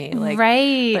strange to me. Like,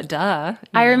 right? But duh.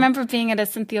 I remember being at a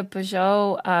Cynthia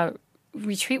Bourgeot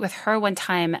retreat with her one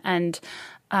time, and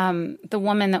the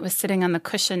woman that was sitting on the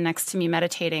cushion next to me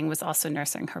meditating was also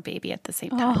nursing her baby at the same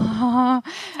time.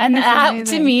 And that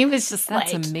to me was just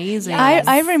that's amazing.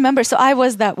 I remember. So I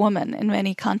was that woman in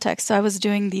many contexts. So I was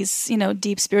doing these,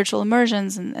 deep spiritual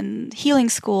immersions and healing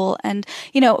school. And,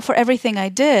 for everything I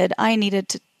did, I needed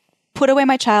to put away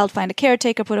my child, find a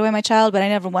caretaker, put away my child, but I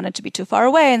never wanted to be too far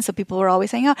away. And so people were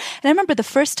always hanging out. And I remember the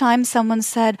first time someone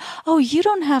said, "Oh, you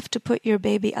don't have to put your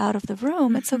baby out of the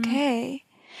room. It's okay."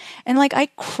 And like, I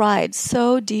cried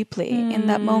so deeply in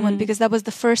that moment, because that was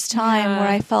the first time where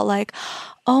I felt like,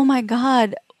 oh my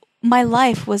God, my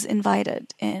life was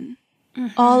invited in.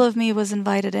 All of me was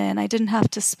invited in. I didn't have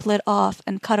to split off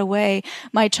and cut away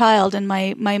my child and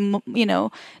my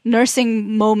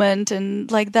nursing moment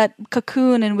and like that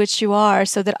cocoon in which you are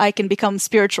so that I can become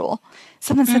spiritual.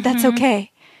 Someone said, that's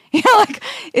okay. Like,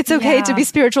 it's okay to be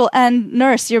spiritual and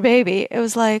nurse your baby. It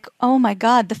was like, oh my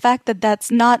God, the fact that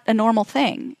that's not a normal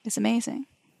thing is amazing.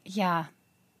 Yeah.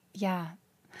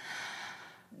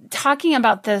 Talking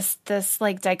about this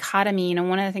like dichotomy,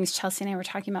 one of the things Chelsea and I were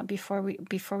talking about before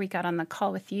we got on the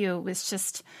call with you was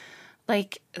just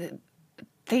like,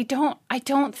 I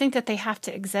don't think that they have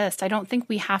to exist. I don't think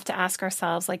we have to ask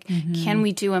ourselves, like, can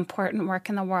we do important work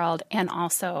in the world and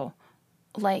also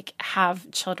like have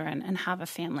children and have a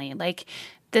family? Like,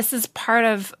 this is part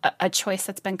of a choice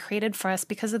that's been created for us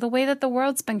because of the way that the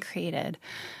world's been created.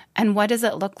 And what does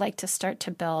it look like to start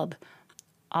to build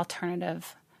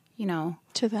alternative,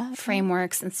 to that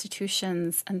frameworks,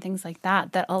 institutions, and things like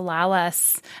that allow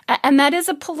us, and that is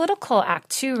a political act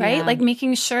too, right? Yeah. Like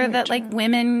making sure that like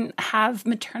women have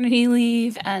maternity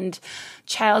leave and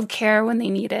childcare when they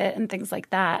need it and things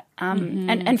like that,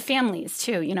 and families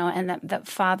too, and that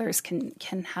fathers can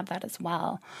have that as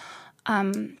well.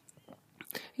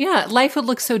 Life would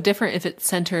look so different if it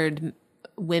centered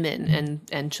women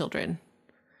and children.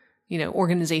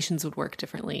 Organizations would work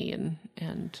differently and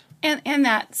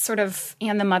that sort of,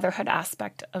 and the motherhood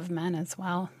aspect of men as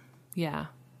well. Yeah.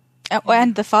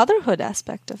 And the fatherhood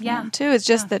aspect of men too. It's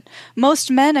just that most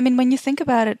men, I mean, when you think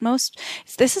about it,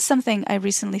 this is something I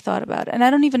recently thought about, and I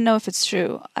don't even know if it's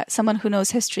true. Someone who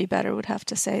knows history better would have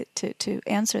to say to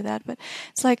answer that. But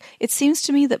it's like, it seems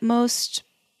to me that most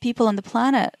people on the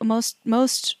planet,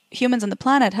 most humans on the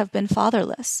planet have been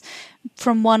fatherless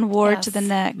from one war to the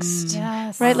next.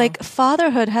 Right? Like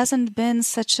fatherhood hasn't been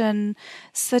such a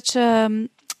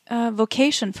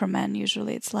vocation for men.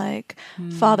 Usually it's like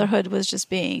fatherhood was just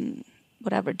being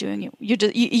whatever, doing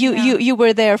you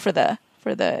were there for the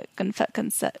what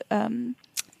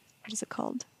is it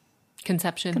called?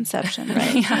 Conception,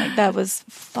 right? Like that was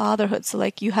fatherhood. So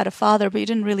like you had a father, but you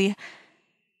didn't really,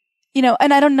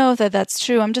 and I don't know that that's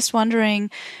true. I'm just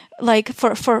wondering, like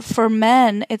for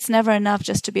men, it's never enough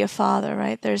just to be a father,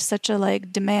 right? There's such a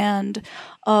like demand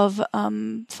of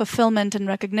fulfillment and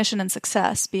recognition and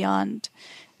success beyond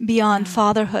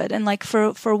fatherhood. And like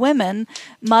for women,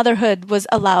 motherhood was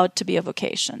allowed to be a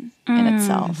vocation in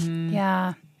itself.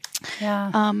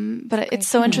 But it's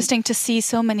so interesting to see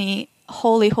so many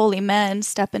holy men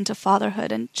step into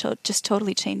fatherhood and just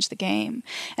totally change the game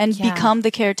and become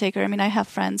the caretaker. I mean, I have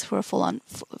friends who are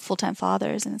full-time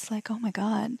fathers, and it's like, oh my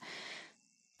God.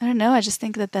 I don't know. I just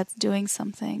think that that's doing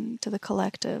something to the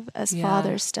collective as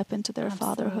fathers step into their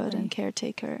fatherhood and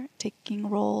caretaker, taking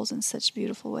roles in such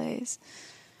beautiful ways.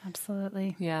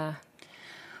 Absolutely. Yeah.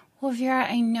 Well, Vera,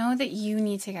 I know that you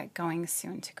need to get going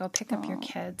soon to go pick up your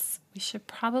kids. We should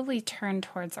probably turn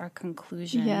towards our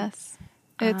conclusion. Yes.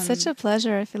 It's such a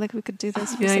pleasure. I feel like we could do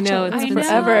this for it's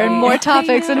forever and more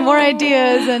topics and more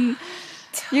ideas. And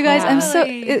you guys,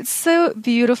 it's so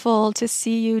beautiful to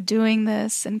see you doing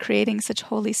this and creating such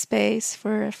holy space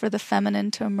for the feminine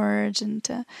to emerge and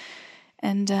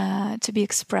to be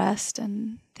expressed.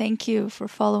 And thank you for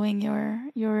following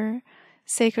your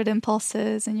sacred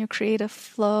impulses and your creative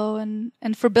flow and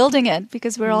for building it,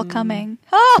 because we're all coming.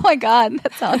 Oh my God,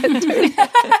 that sounded dirty.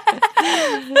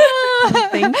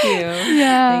 Thank you.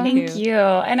 Yeah. Thank you.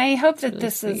 And I hope that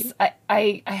this is,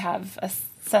 I have a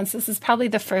sense this is probably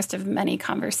the first of many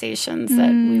conversations that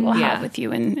we will have with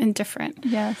you in different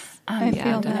I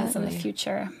feel that in the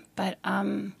future. But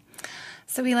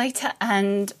so we like to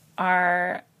end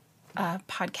our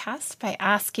podcast by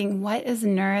asking, what is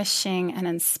nourishing and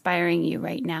inspiring you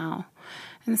right now?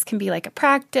 And this can be like a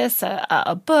practice,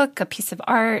 a book, a piece of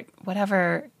art,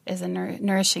 whatever is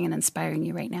nourishing and inspiring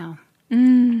you right now.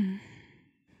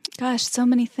 Gosh, so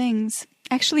many things.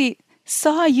 Actually,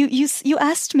 you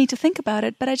asked me to think about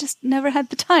it, but I just never had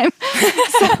the time.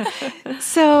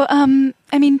 So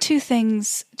I mean, two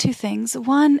things.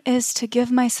 One is to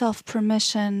give myself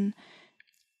permission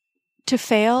to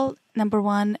fail, number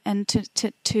one, and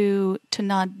to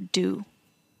not do.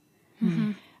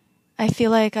 Mm-hmm. I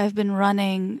feel like I've been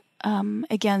running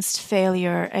against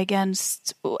failure,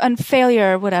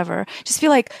 whatever. Just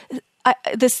feel like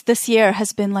this year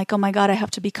has been like, oh my God, I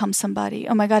have to become somebody.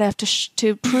 Oh my God, I have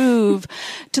to prove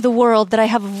to the world that I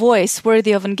have a voice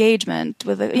worthy of engagement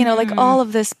with it. Like all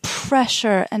of this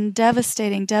pressure and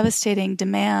devastating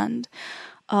demand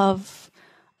of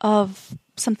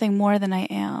something more than I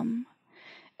am.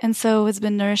 And so it's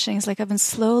been nourishing. It's like I've been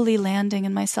slowly landing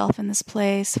in myself in this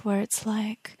place where it's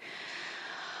like,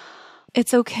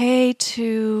 it's okay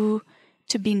to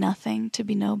be nothing, to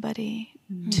be nobody,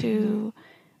 to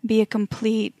be a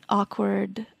complete,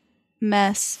 awkward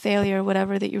mess, failure,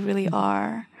 whatever that you really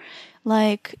are.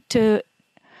 Like to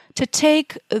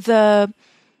take the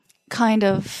kind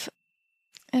of,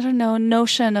 I don't know,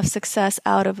 notion of success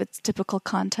out of its typical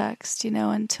context,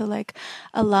 and to like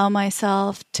allow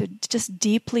myself to just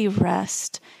deeply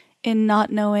rest in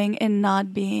not knowing, in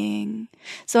not being.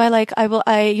 So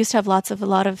I used to have a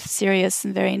lot of serious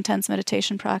and very intense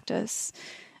meditation practice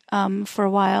for a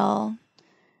while,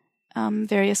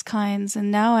 various kinds.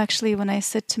 And now actually when I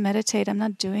sit to meditate, I'm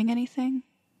not doing anything.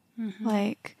 Mm-hmm.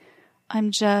 Like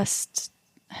I'm just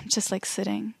like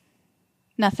sitting.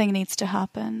 Nothing needs to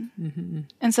happen. Mm-hmm.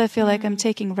 And so I feel like I'm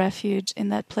taking refuge in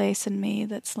that place in me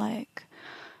that's like,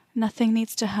 nothing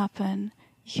needs to happen.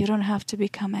 You don't have to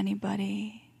become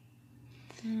anybody.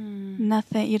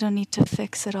 Nothing, you don't need to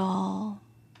fix it all.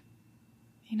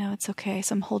 It's okay.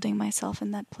 So I'm holding myself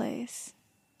in that place.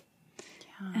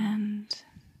 Yeah. And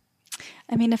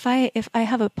I mean, if I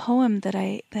have a poem that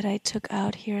I took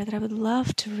out here that I would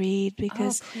love to read,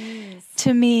 because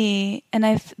to me, and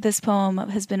this poem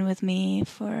has been with me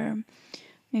for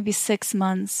maybe 6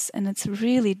 months, and it's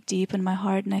really deep in my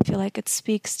heart, and I feel like it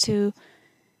speaks to.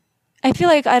 I feel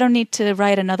like I don't need to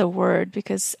write another word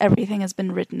because everything has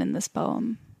been written in this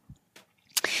poem.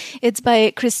 It's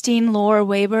by Christine Lore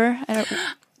Weber.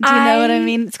 Do you know what I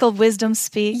mean? It's called Wisdom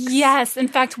Speaks. Yes. In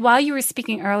fact, while you were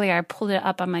speaking earlier, I pulled it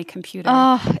up on my computer.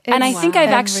 And I think I've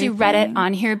actually read it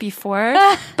on here before,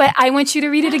 but I want you to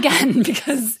read it again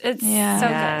because it's so good.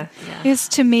 Yeah. Because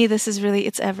to me, this is really,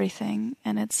 it's everything.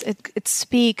 And it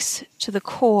speaks to the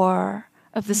core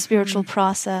of the spiritual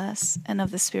process and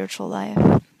of the spiritual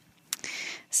life.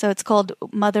 So it's called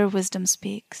Mother Wisdom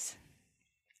Speaks.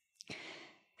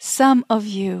 Some of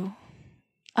you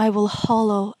I will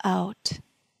hollow out.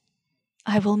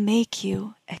 I will make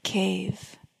you a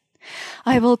cave.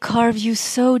 I will carve you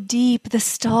so deep the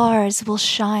stars will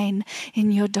shine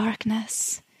in your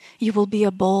darkness. You will be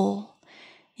a bowl.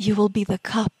 You will be the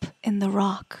cup in the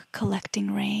rock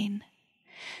collecting rain.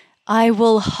 I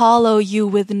will hollow you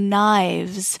with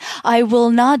knives. I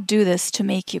will not do this to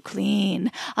make you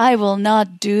clean. I will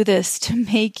not do this to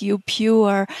make you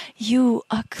pure. You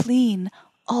are clean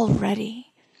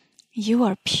already. You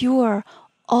are pure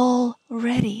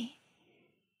already.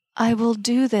 I will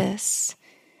do this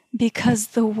because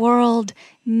the world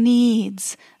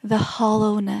needs the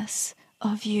hollowness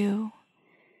of you.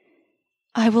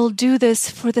 I will do this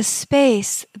for the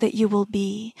space that you will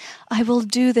be. I will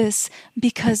do this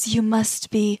because you must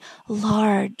be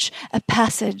large, a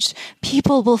passage.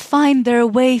 People will find their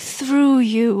way through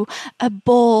you, a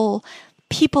bowl.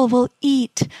 People will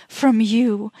eat from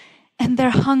you, and their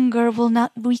hunger will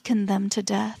not weaken them to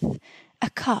death. A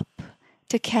cup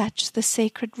to catch the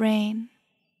sacred rain.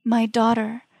 My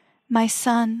daughter, my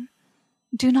son,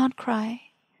 do not cry.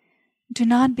 Do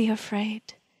not be afraid.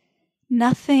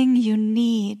 Nothing you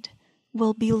need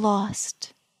will be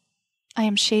lost. I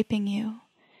am shaping you.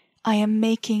 I am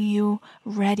making you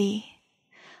ready.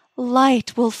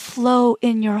 Light will flow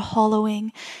in your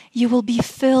hollowing. You will be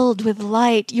filled with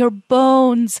light. Your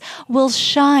bones will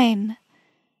shine.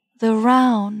 The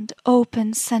round,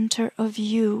 open center of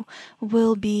you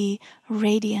will be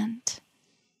radiant.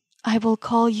 I will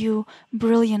call you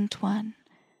brilliant one.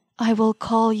 I will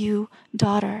call you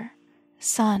daughter,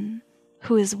 son,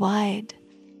 who is wide.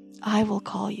 I will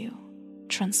call you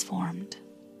transformed.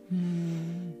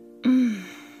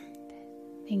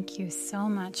 Thank you so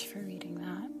much for reading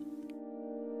that.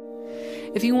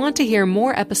 If you want to hear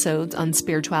more episodes on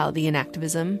spirituality and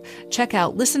activism, check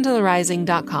out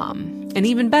listentotherising.com. And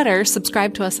even better,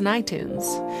 subscribe to us on iTunes.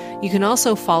 You can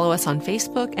also follow us on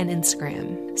Facebook and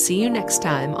Instagram. See you next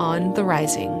time on The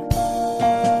Rising.